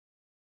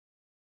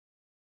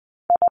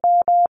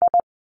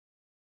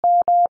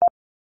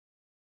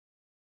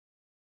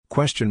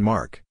 Question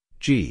mark,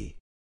 G.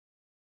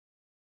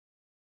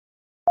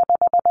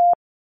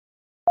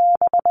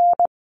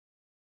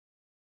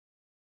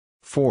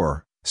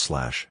 Four,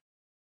 slash.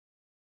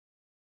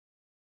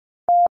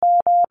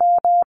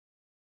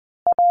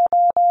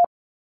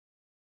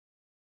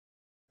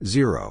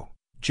 Zero,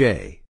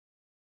 J.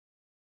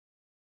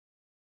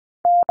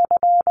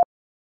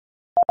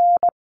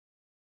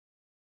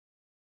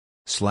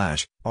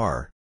 Slash,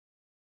 R.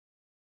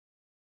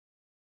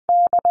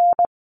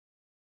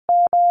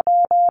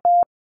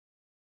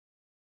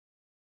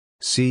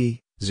 C,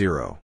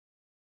 0.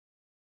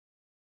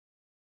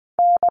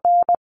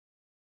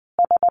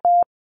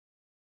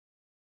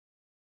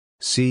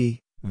 C,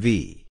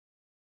 V.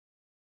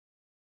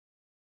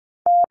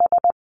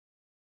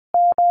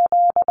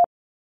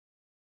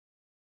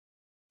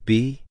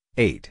 B,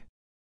 8.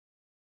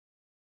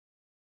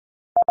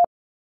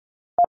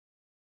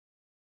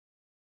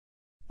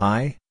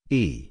 I,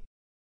 E.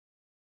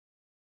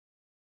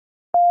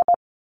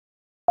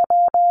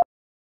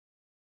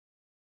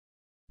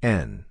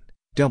 N,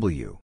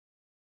 W.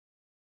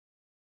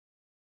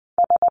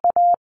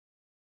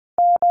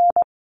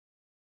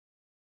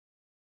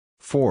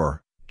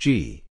 Four,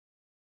 G.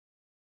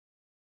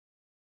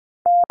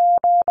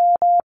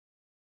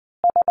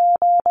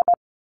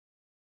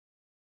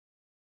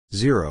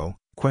 Zero,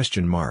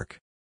 question mark.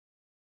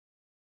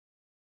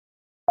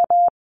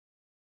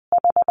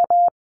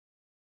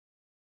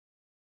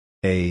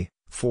 A,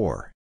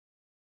 4.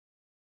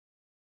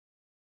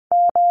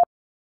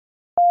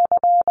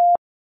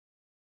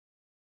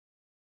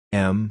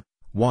 M,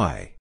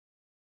 Y.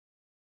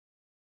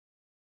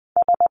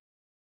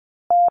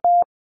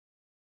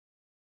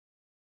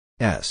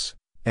 S,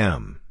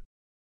 M.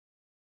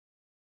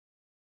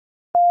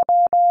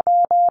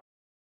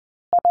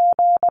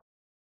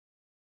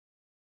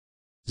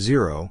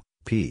 Zero,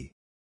 P.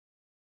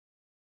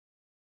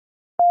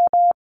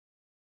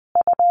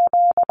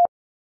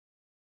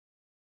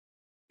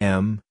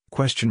 M,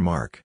 question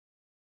mark.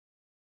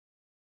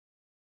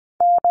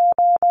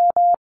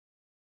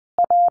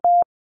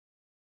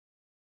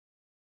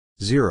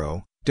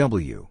 Zero,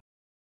 W.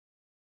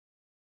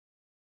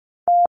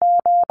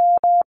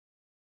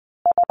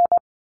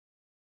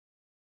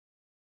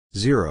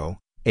 Zero,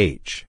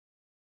 H.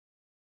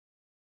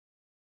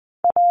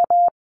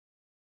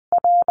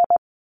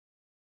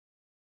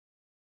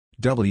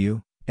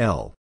 W,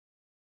 L.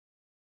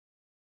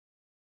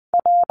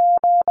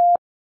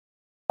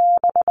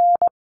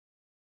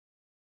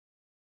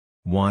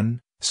 One,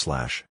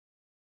 slash.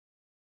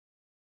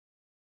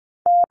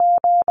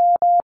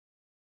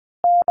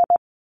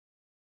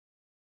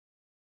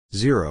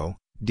 Zero,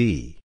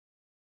 D.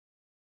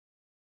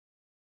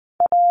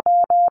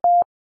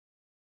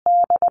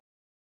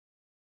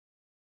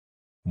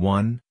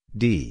 1,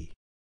 D.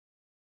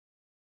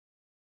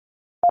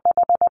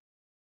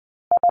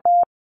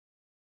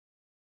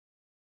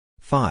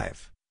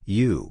 5,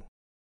 U.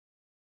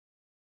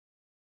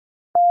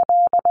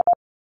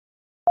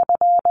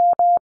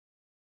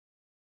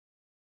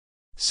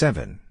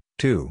 7,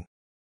 2.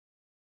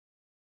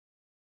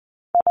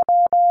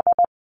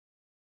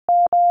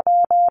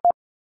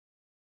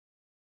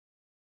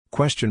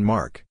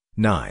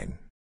 9.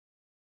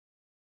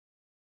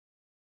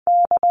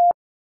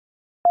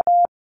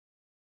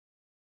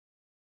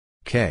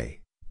 K,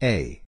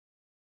 A.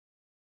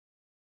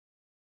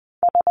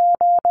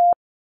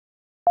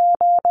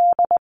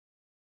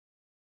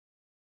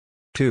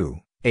 2,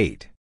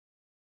 8.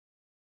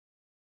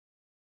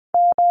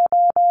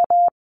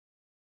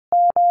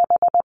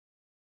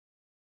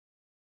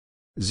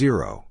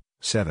 0,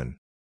 7.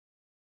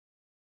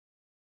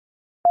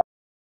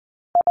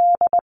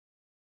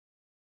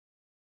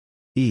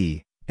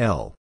 E,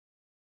 L.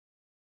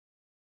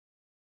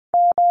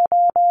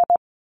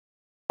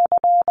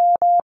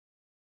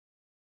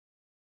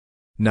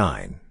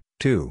 9,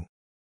 2.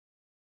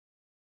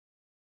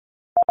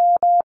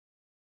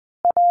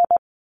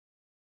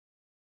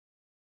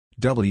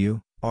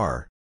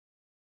 R.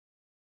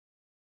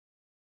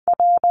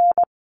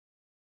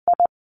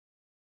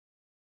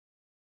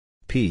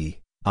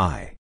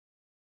 I.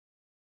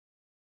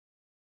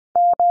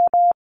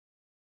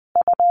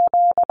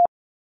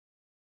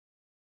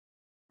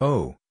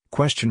 O, ?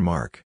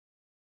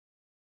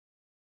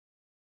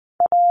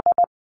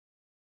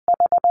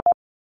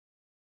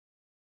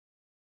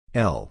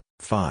 L,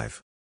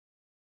 5.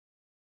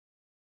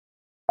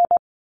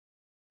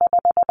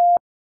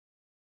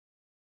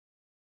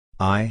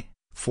 I,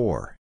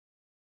 4.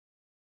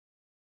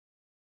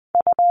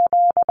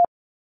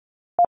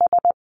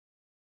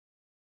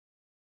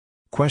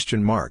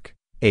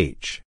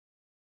 H.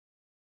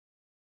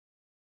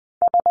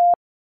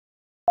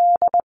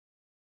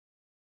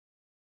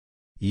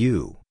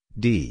 U,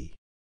 D.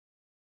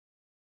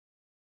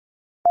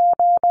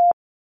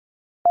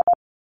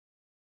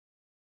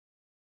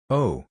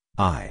 0,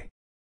 I.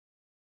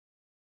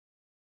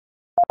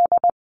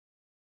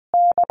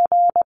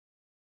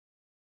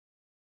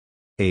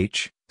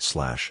 H,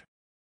 slash.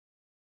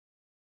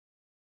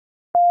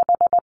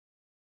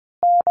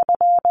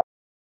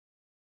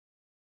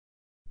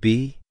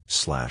 B,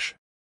 slash.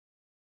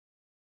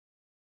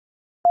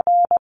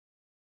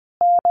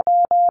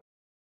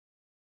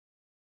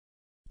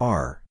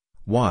 R,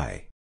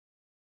 Y.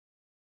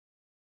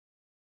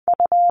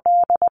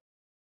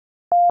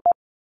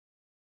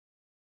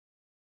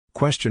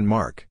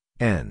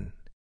 N.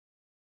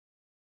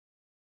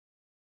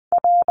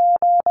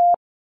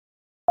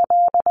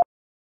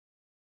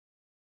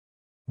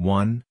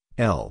 1,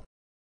 L.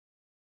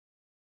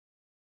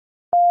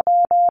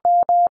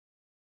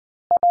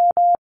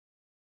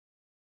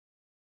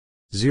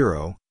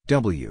 0,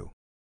 W.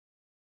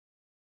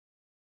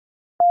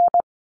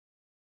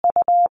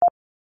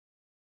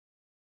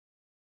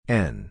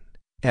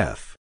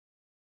 F.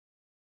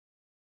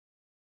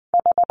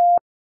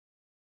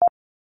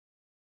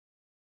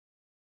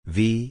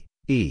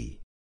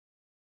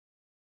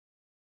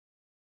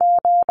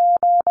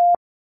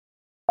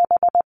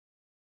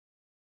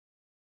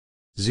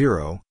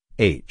 0,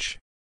 H.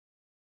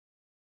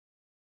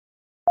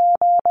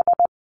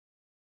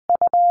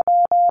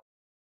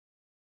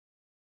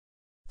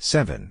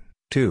 7,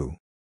 2.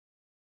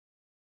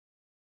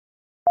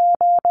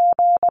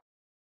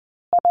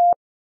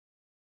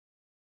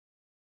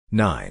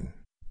 9,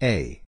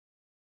 A.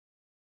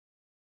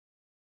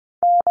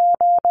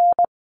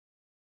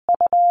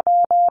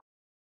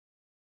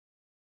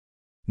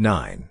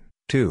 9,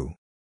 2.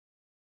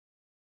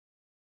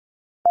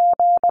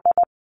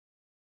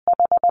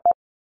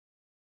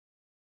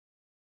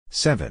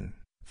 7,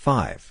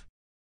 5.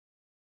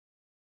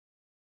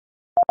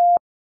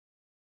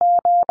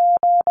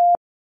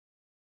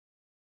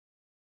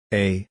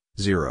 A,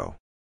 0.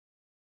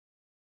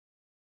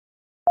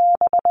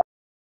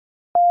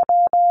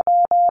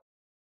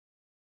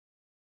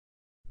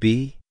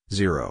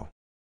 0.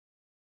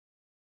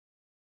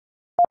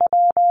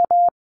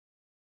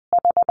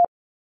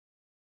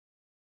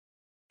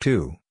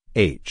 2,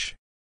 H.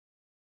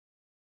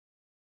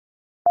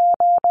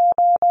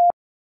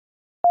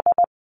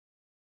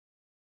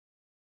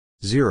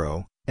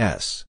 0,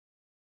 S.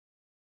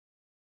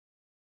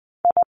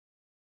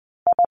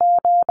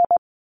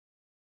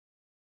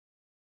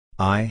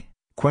 I, ?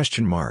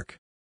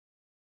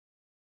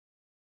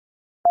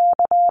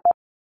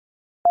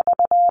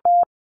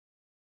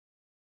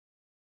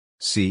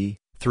 C,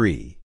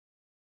 3.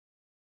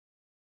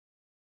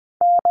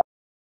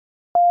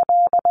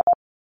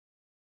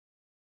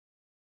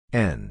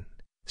 N,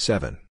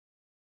 7.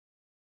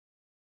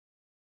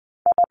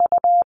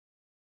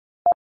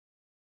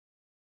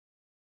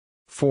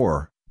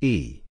 Four,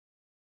 E.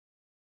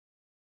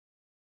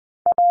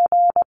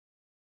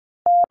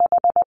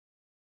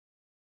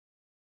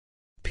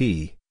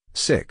 P,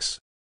 6.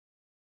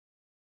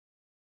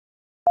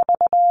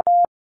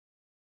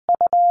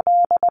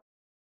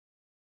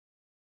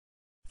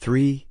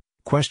 3,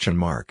 question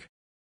mark.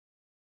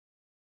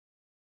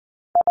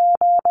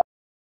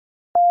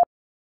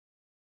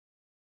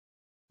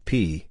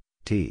 P,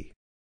 T.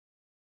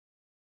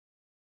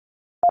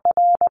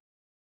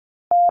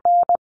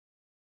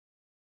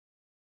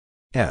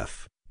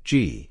 F,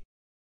 G.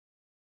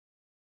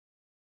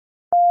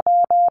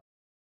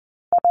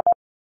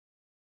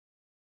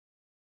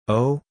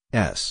 O,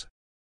 S.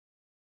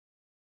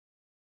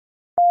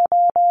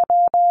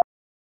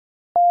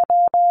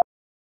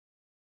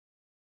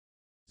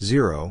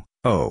 Zero,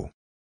 O.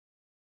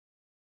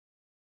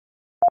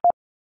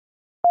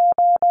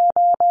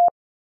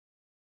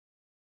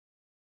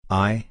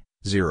 I,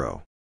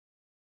 0.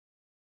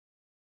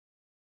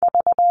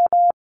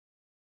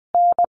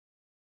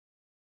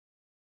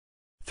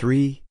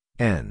 Three,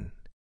 N.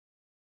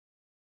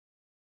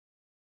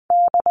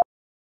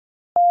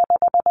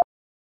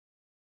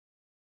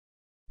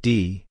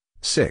 D,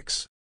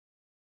 6.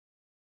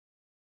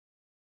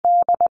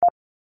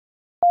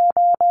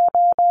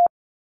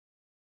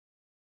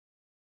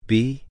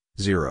 B,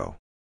 0.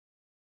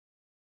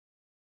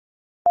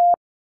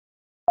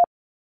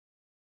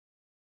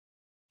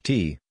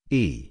 T,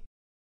 E.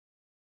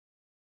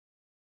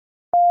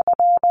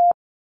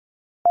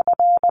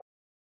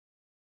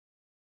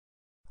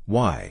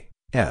 Y,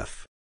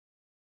 F.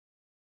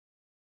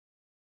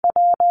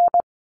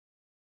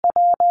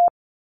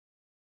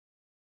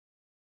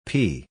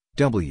 P,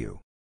 W.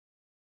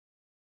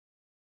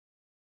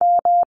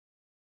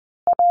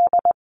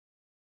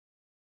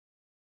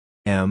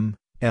 M,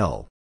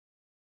 L.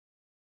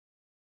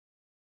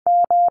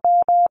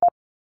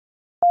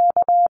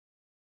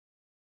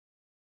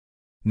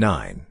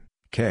 Nine,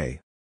 K.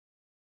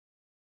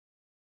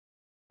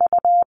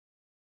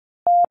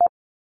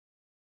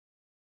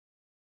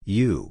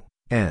 U,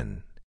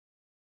 N.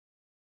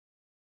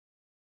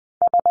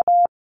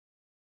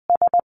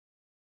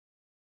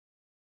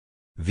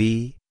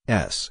 V,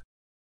 S.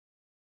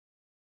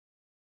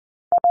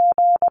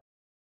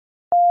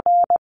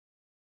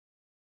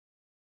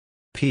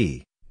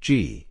 P,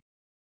 G.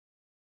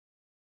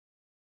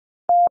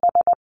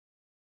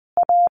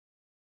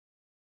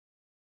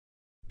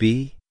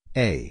 B,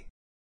 A.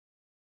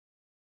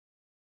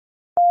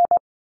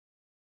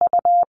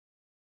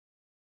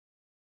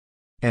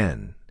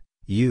 N,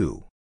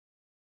 U.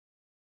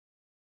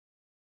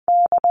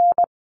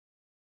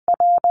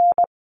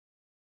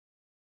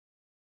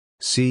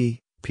 C,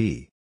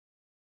 P.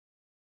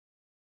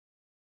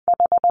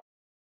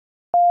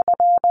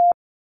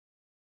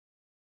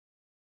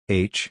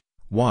 H,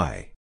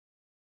 Y.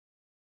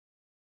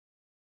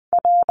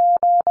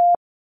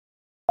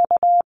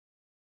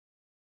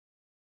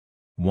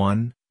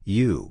 One,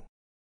 U.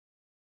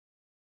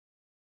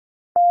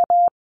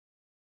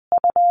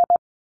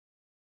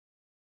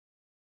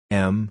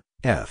 M,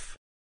 F.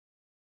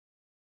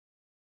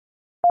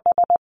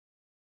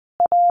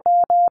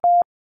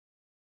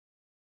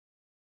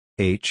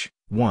 H,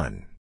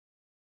 1.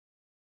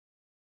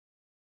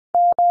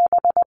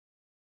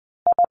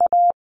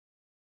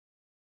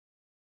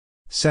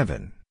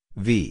 Seven,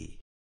 V.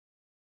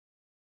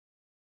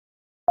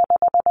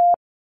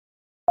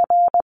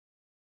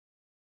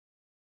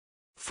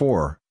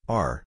 Four,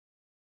 R.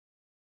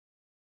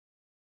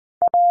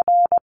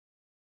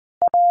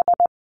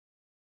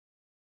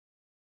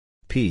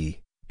 P,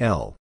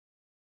 L.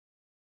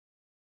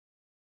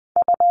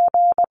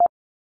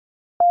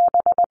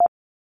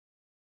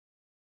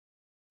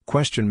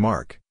 Question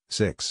mark,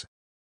 6.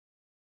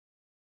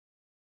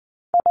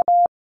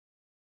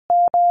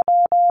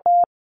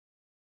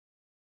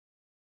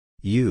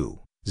 U,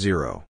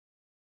 0.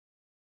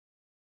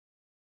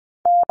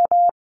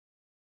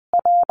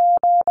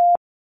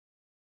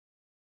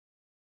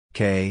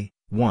 K,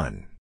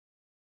 1.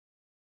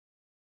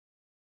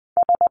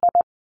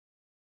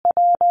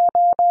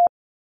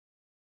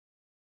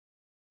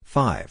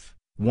 Five,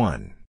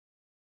 1.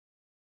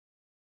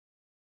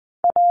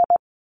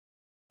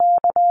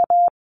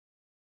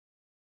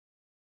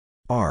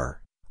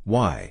 R,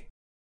 Y.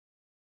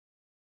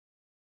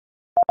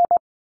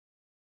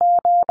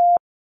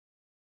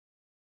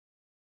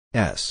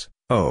 S,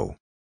 O.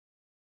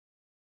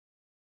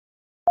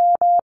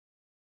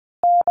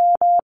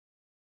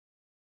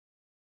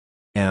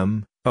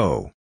 M,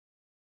 O.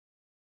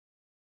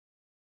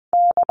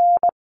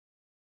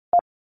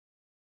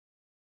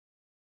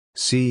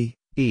 C,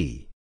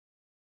 E.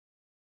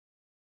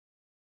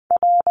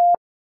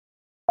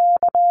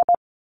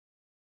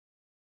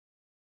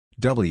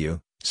 W,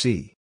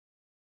 C.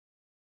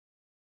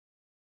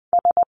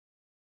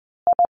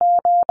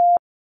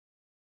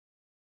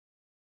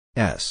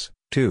 S,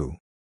 2.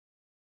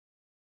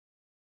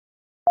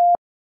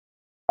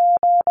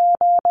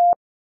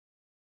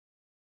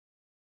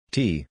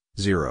 T,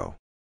 0.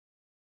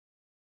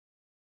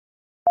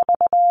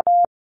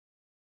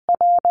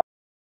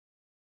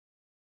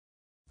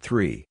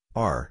 Three,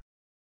 R.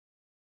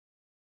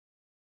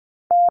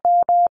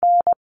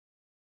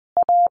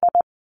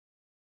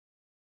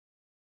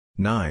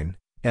 Nine,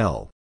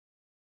 L.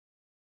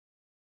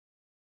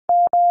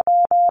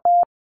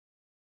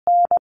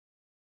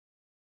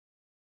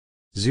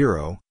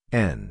 0,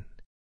 N.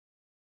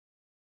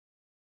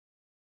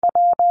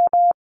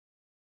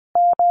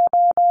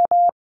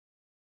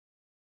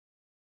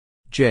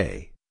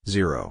 J,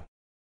 0.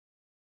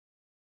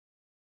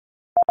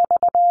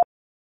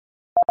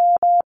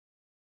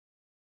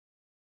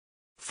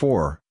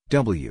 Four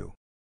W.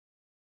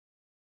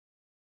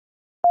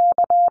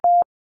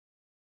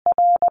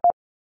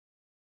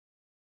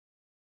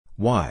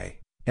 Y,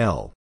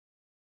 L.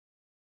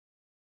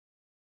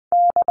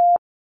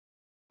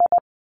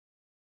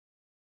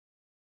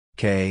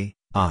 K,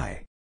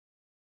 I.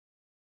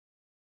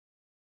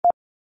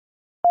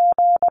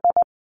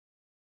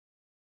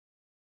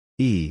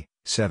 E,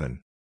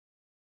 7.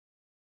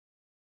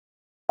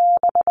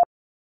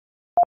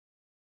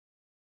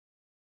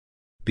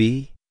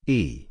 B,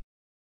 E.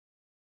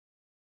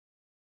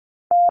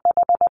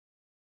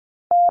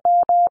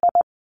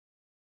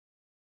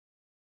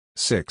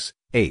 Six,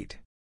 8.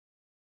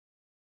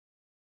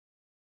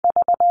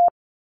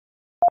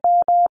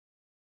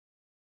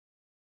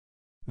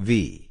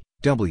 V,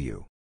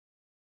 W.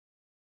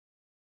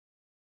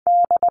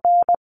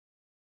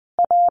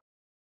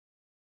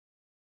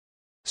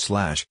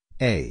 Slash,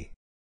 A.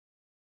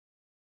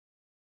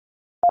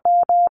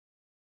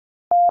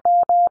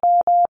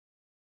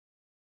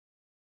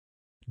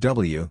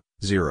 W,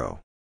 0.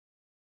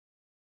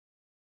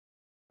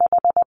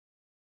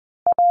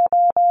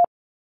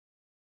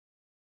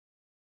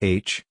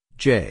 H,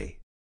 J.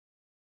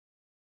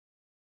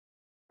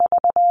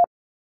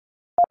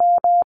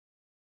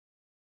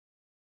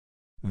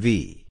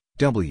 V,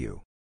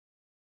 W.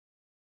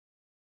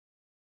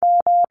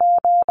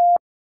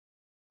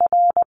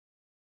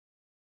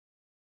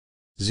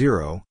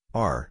 Zero,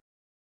 R.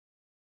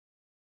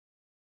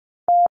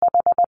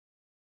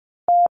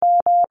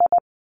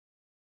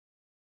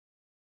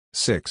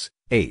 Six,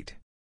 8.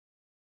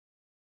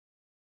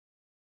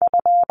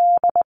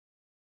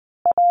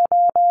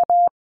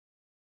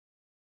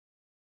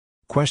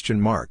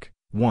 Question mark,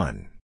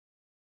 1.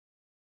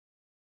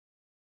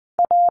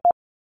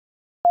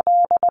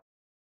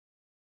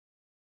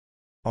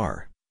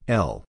 R,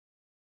 L.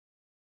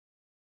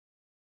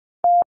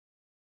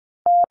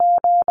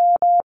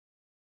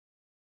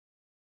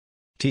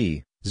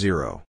 T,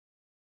 0.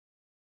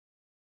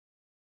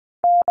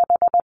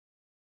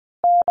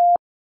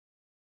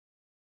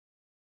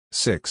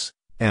 Six,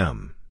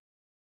 M.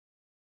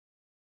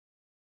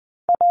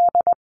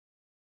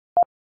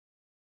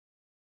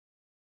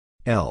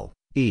 L,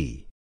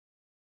 E.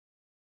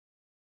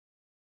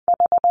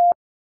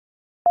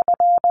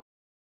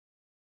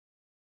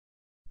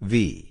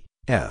 V,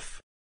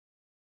 F.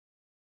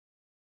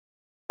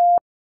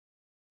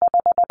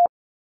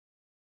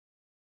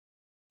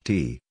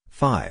 T,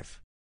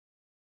 5.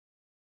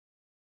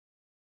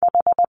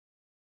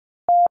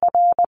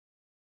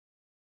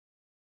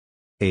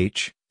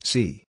 H,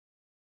 C.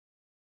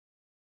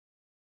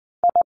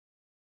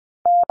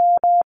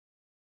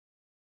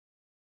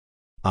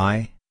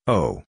 I,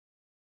 O.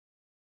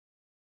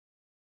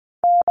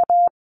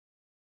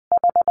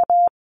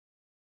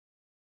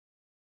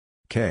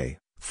 K,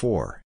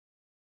 4.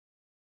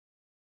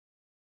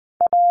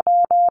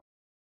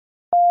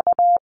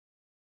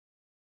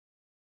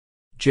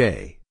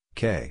 J,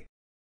 K.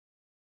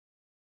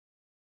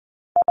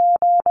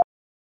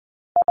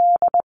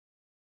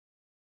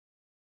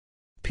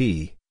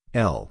 P,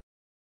 L.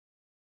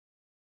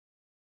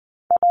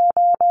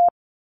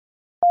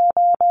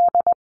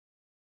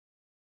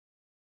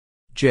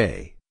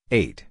 J,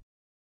 8.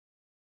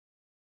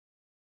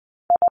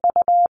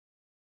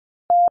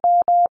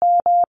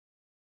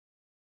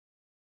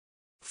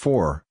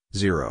 Four,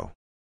 0.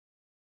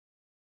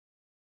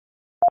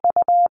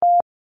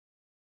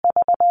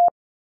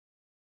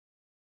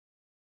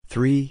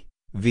 Three,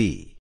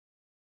 V.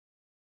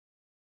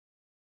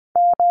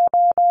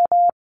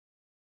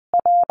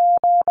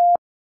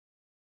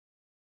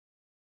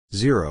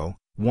 Zero,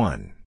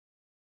 1.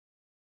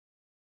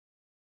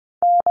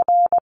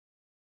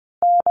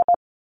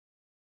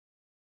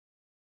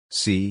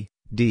 C,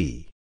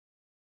 D.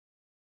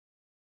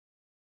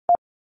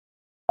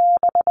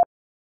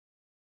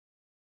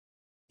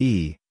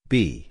 E,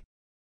 B.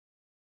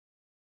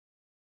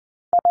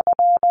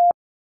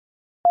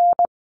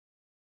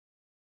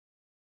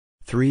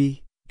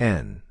 Three,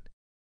 N.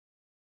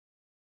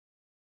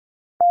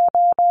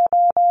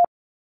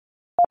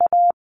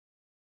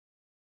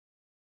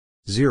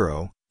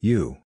 Zero,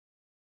 U.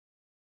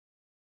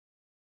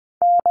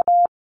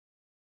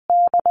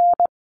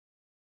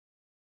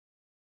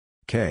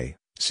 K,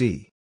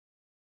 C.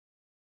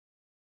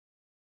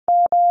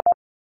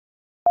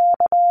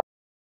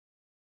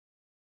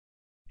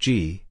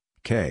 G,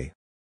 K.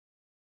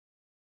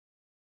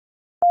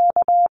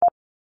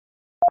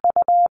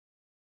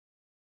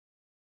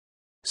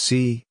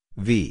 C,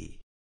 V.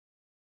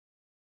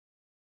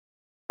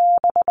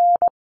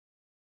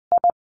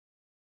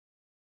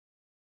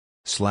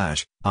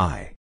 Slash,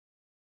 I.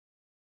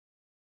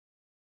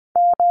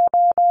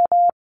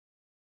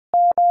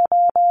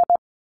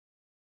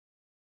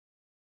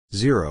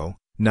 Zero,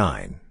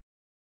 9.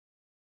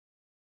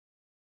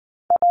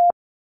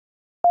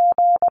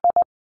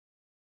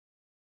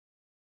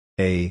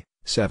 A,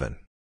 7.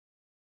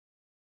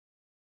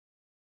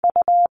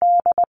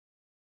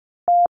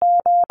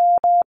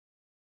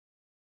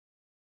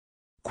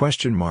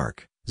 Question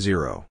mark,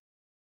 0.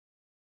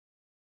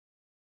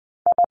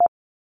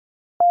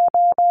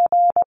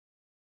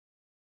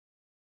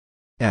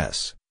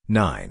 S,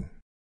 9.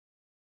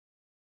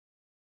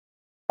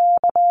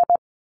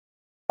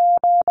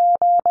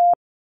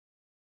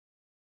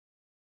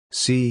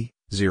 C,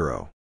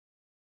 0.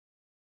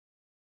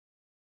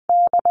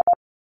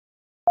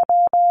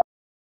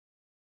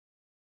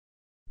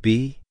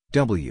 B,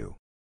 W.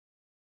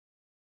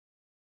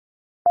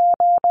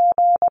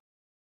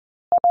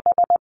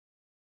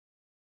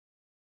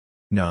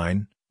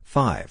 Nine,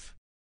 5.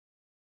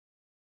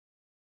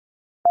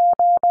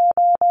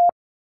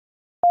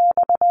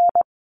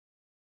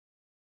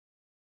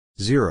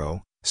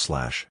 Zero,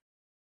 slash.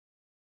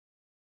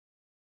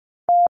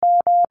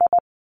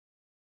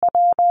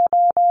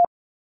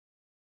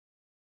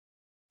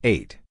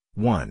 Eight,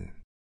 1.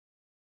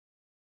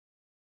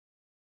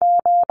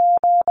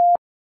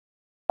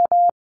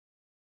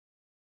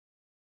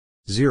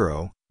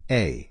 Zero,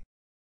 A.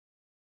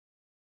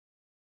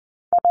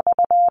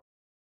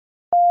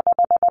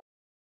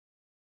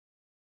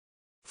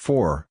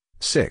 Four,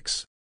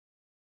 6.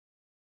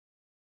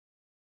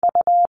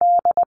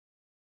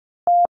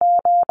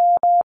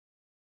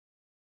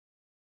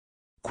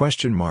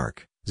 Question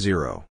mark,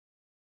 0.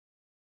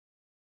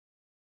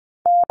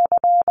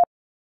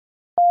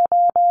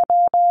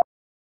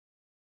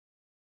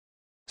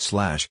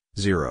 Slash,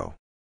 0.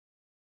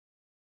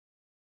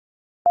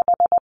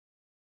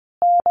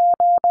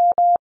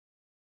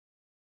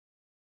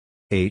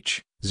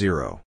 H,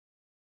 0.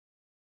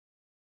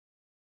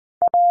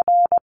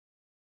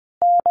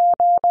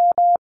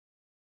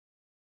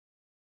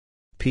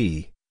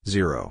 P,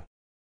 0.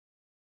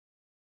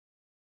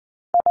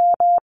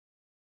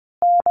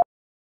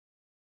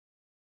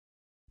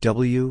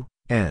 W,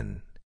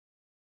 N.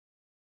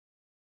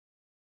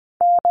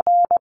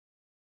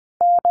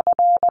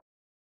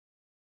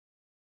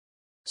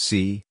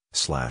 C,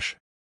 slash.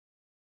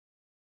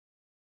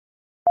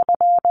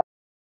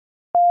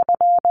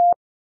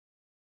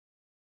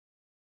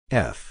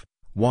 F,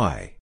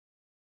 Y.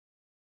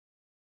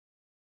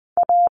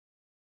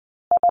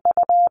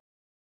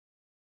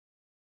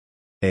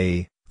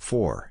 A,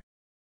 4.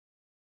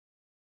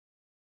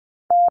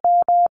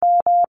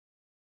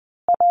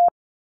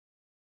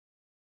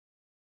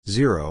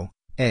 Zero,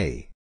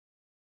 A.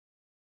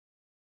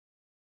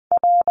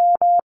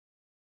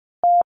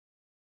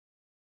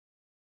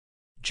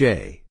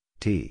 J,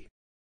 T.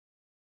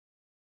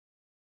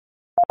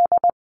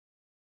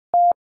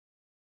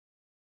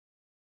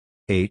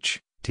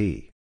 H,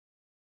 T.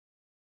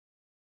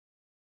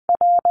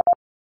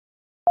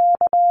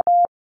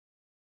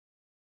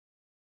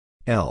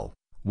 L,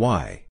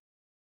 Y.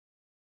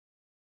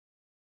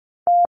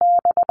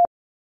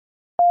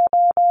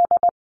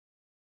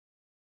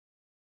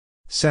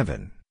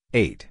 Seven,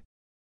 8.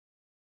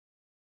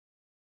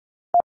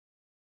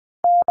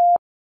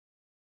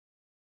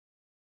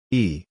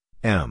 E,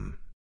 M.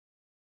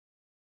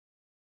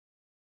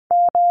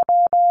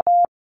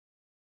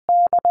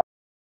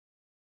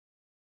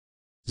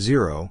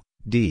 Zero,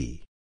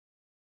 D.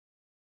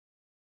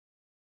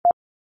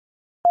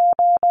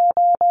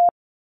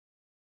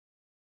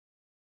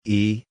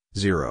 E,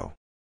 0.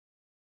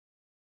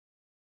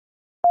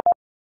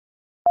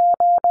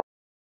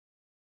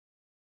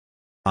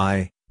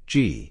 I,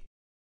 G.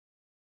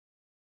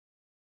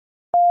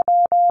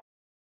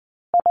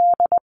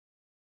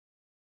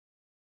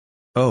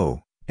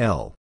 O,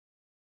 L.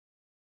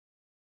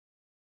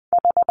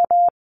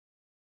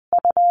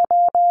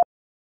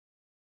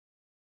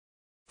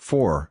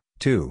 Four,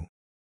 2.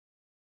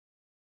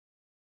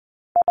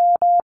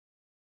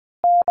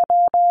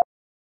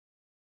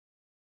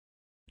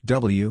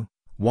 W,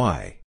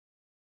 Y.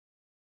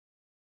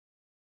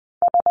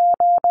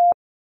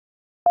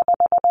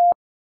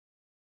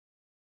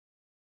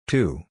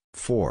 Two,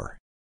 4.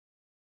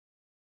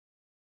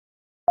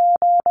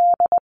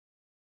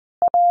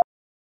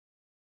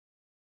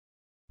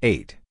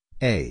 Eight,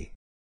 A.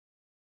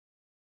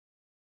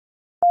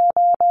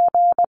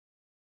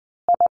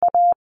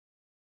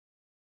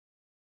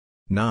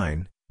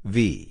 Nine,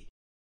 V.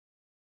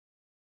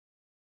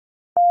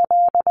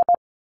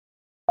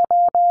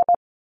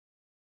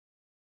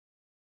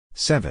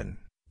 Seven,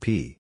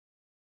 P.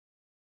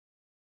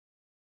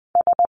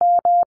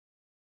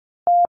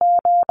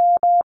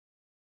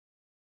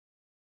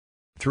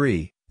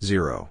 Three,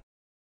 0.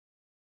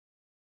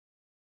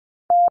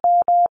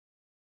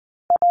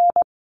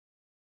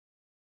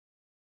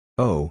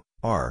 O,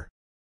 R.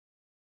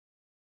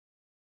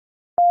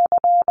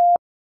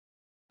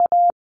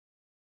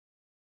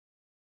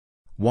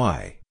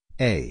 Y,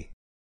 A.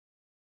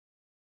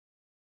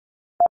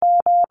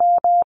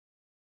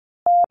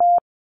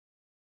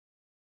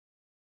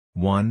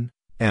 One,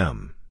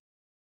 M.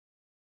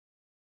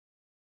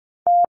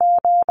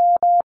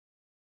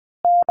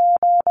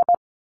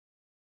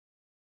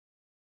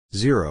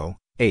 Zero,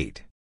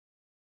 8.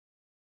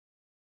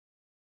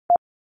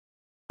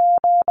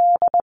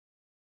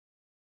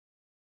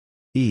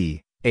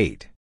 E,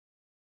 8.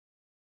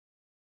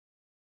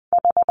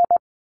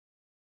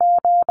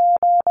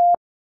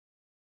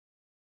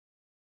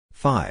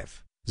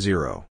 5,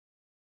 0.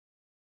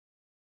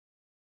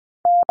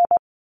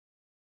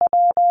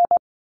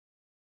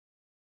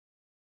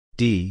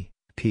 D,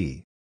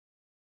 P.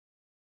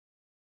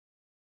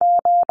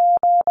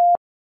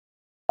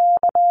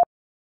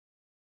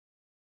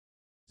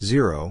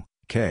 Zero,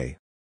 K.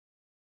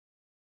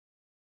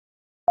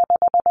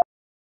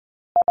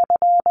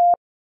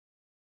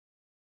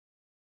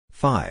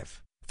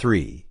 Five,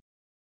 3.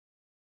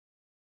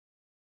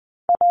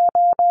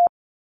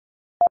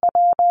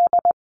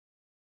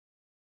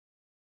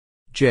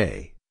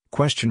 J,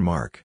 question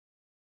mark.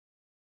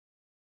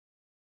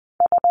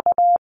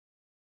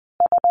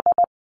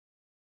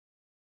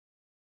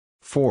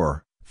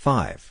 Four,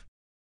 5.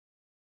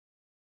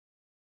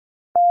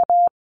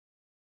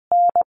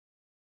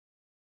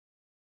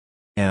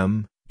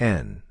 M,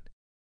 N.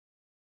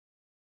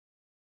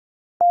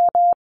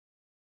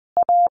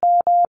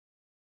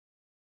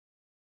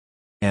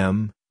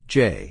 M,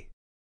 J.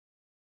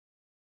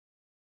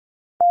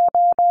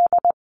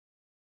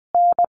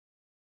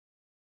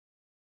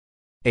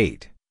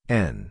 Eight,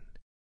 N.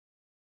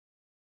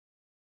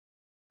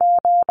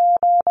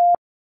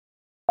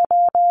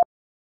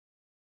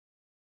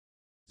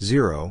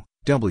 Zero,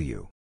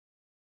 W.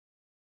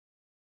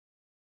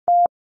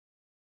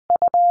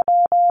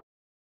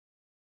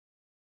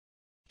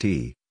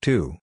 T,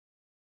 2.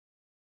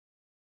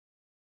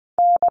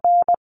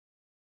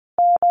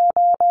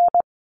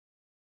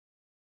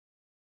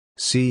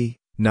 C,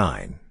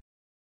 9.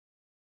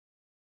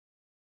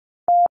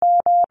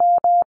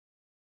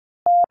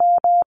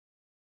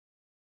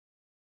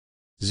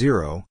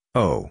 Zero,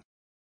 O.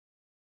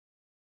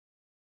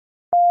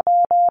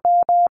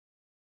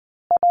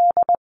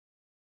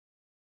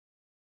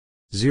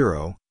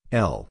 Zero,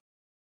 L.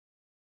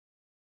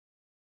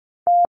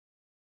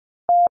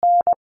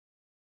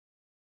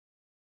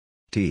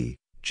 T,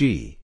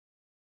 G.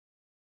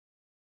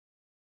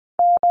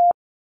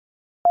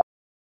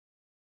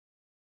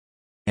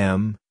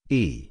 M,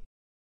 E.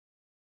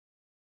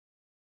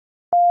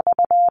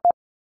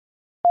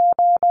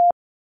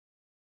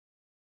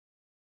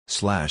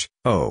 Slash,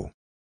 O.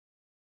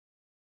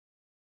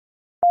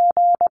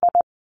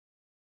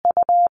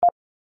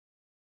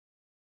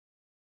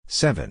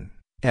 Seven,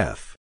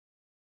 F.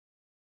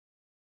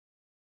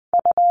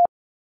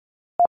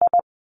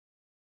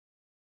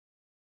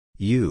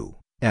 U,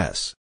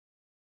 S.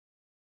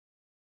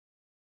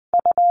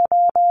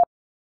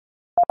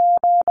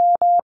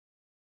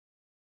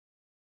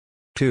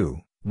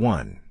 Two,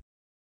 1.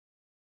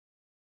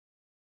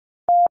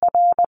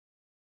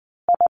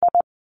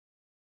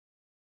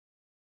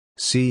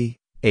 C,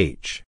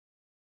 H.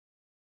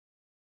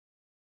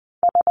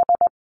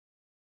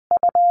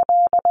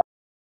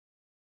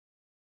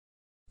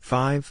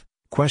 Five,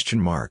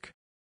 question mark.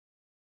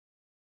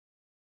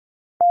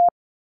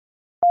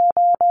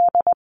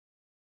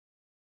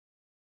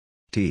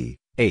 T,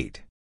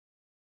 8.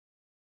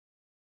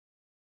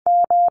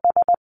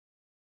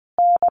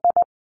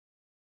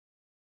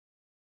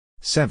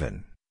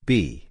 Seven,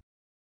 B.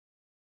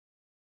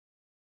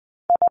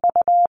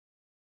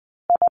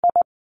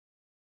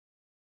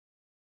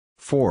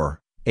 Four,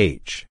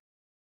 H.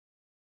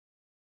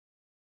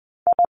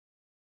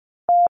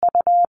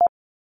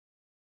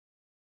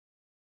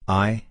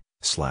 I,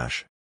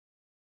 slash.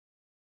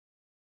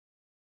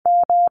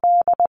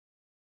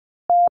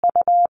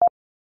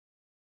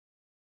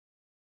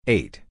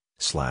 Eight,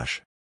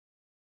 slash.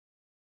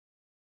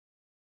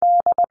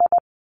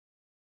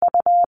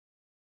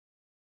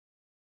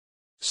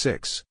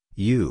 Six,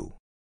 U.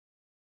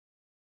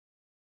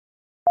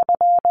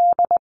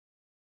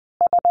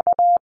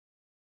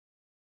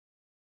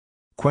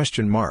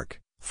 Question mark,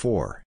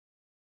 4.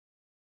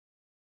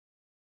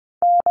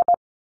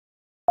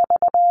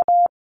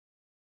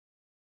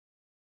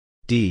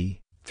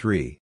 D,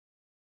 3.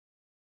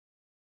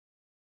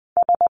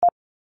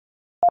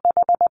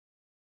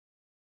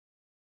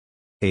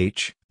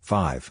 H,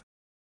 5.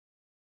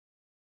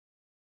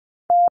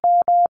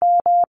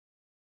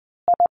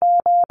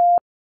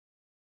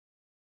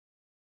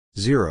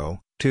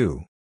 Zero,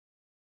 2.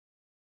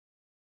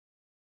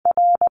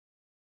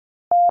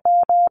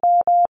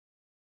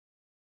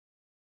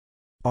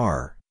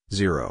 R,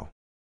 0.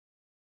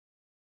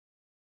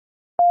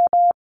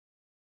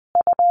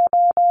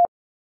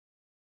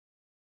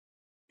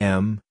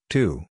 M,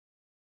 2.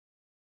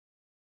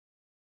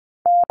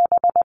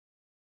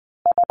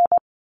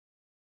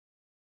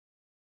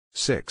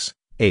 Six,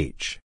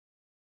 H.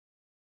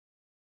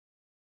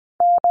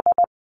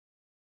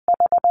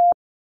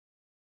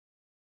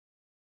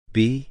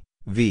 B,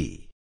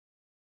 V.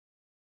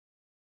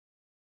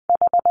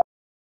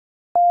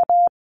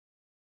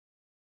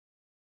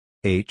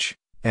 H,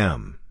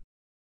 M.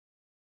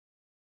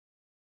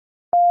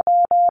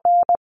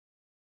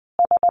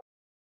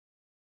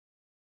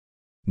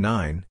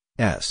 Nine,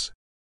 S.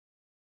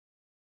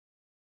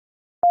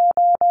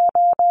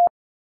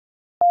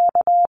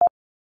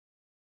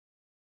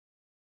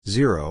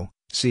 Zero,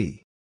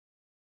 C.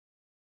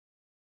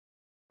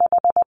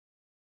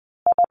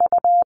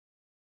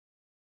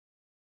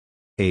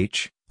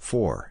 H,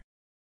 4.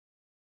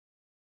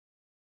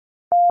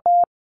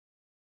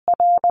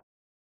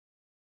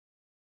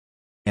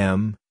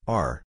 M,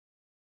 R.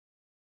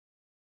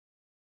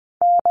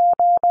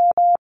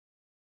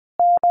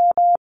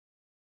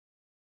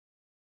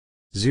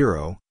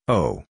 0,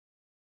 O.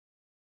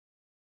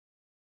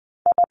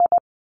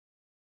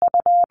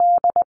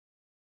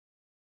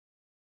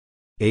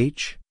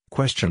 H,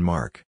 question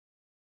mark.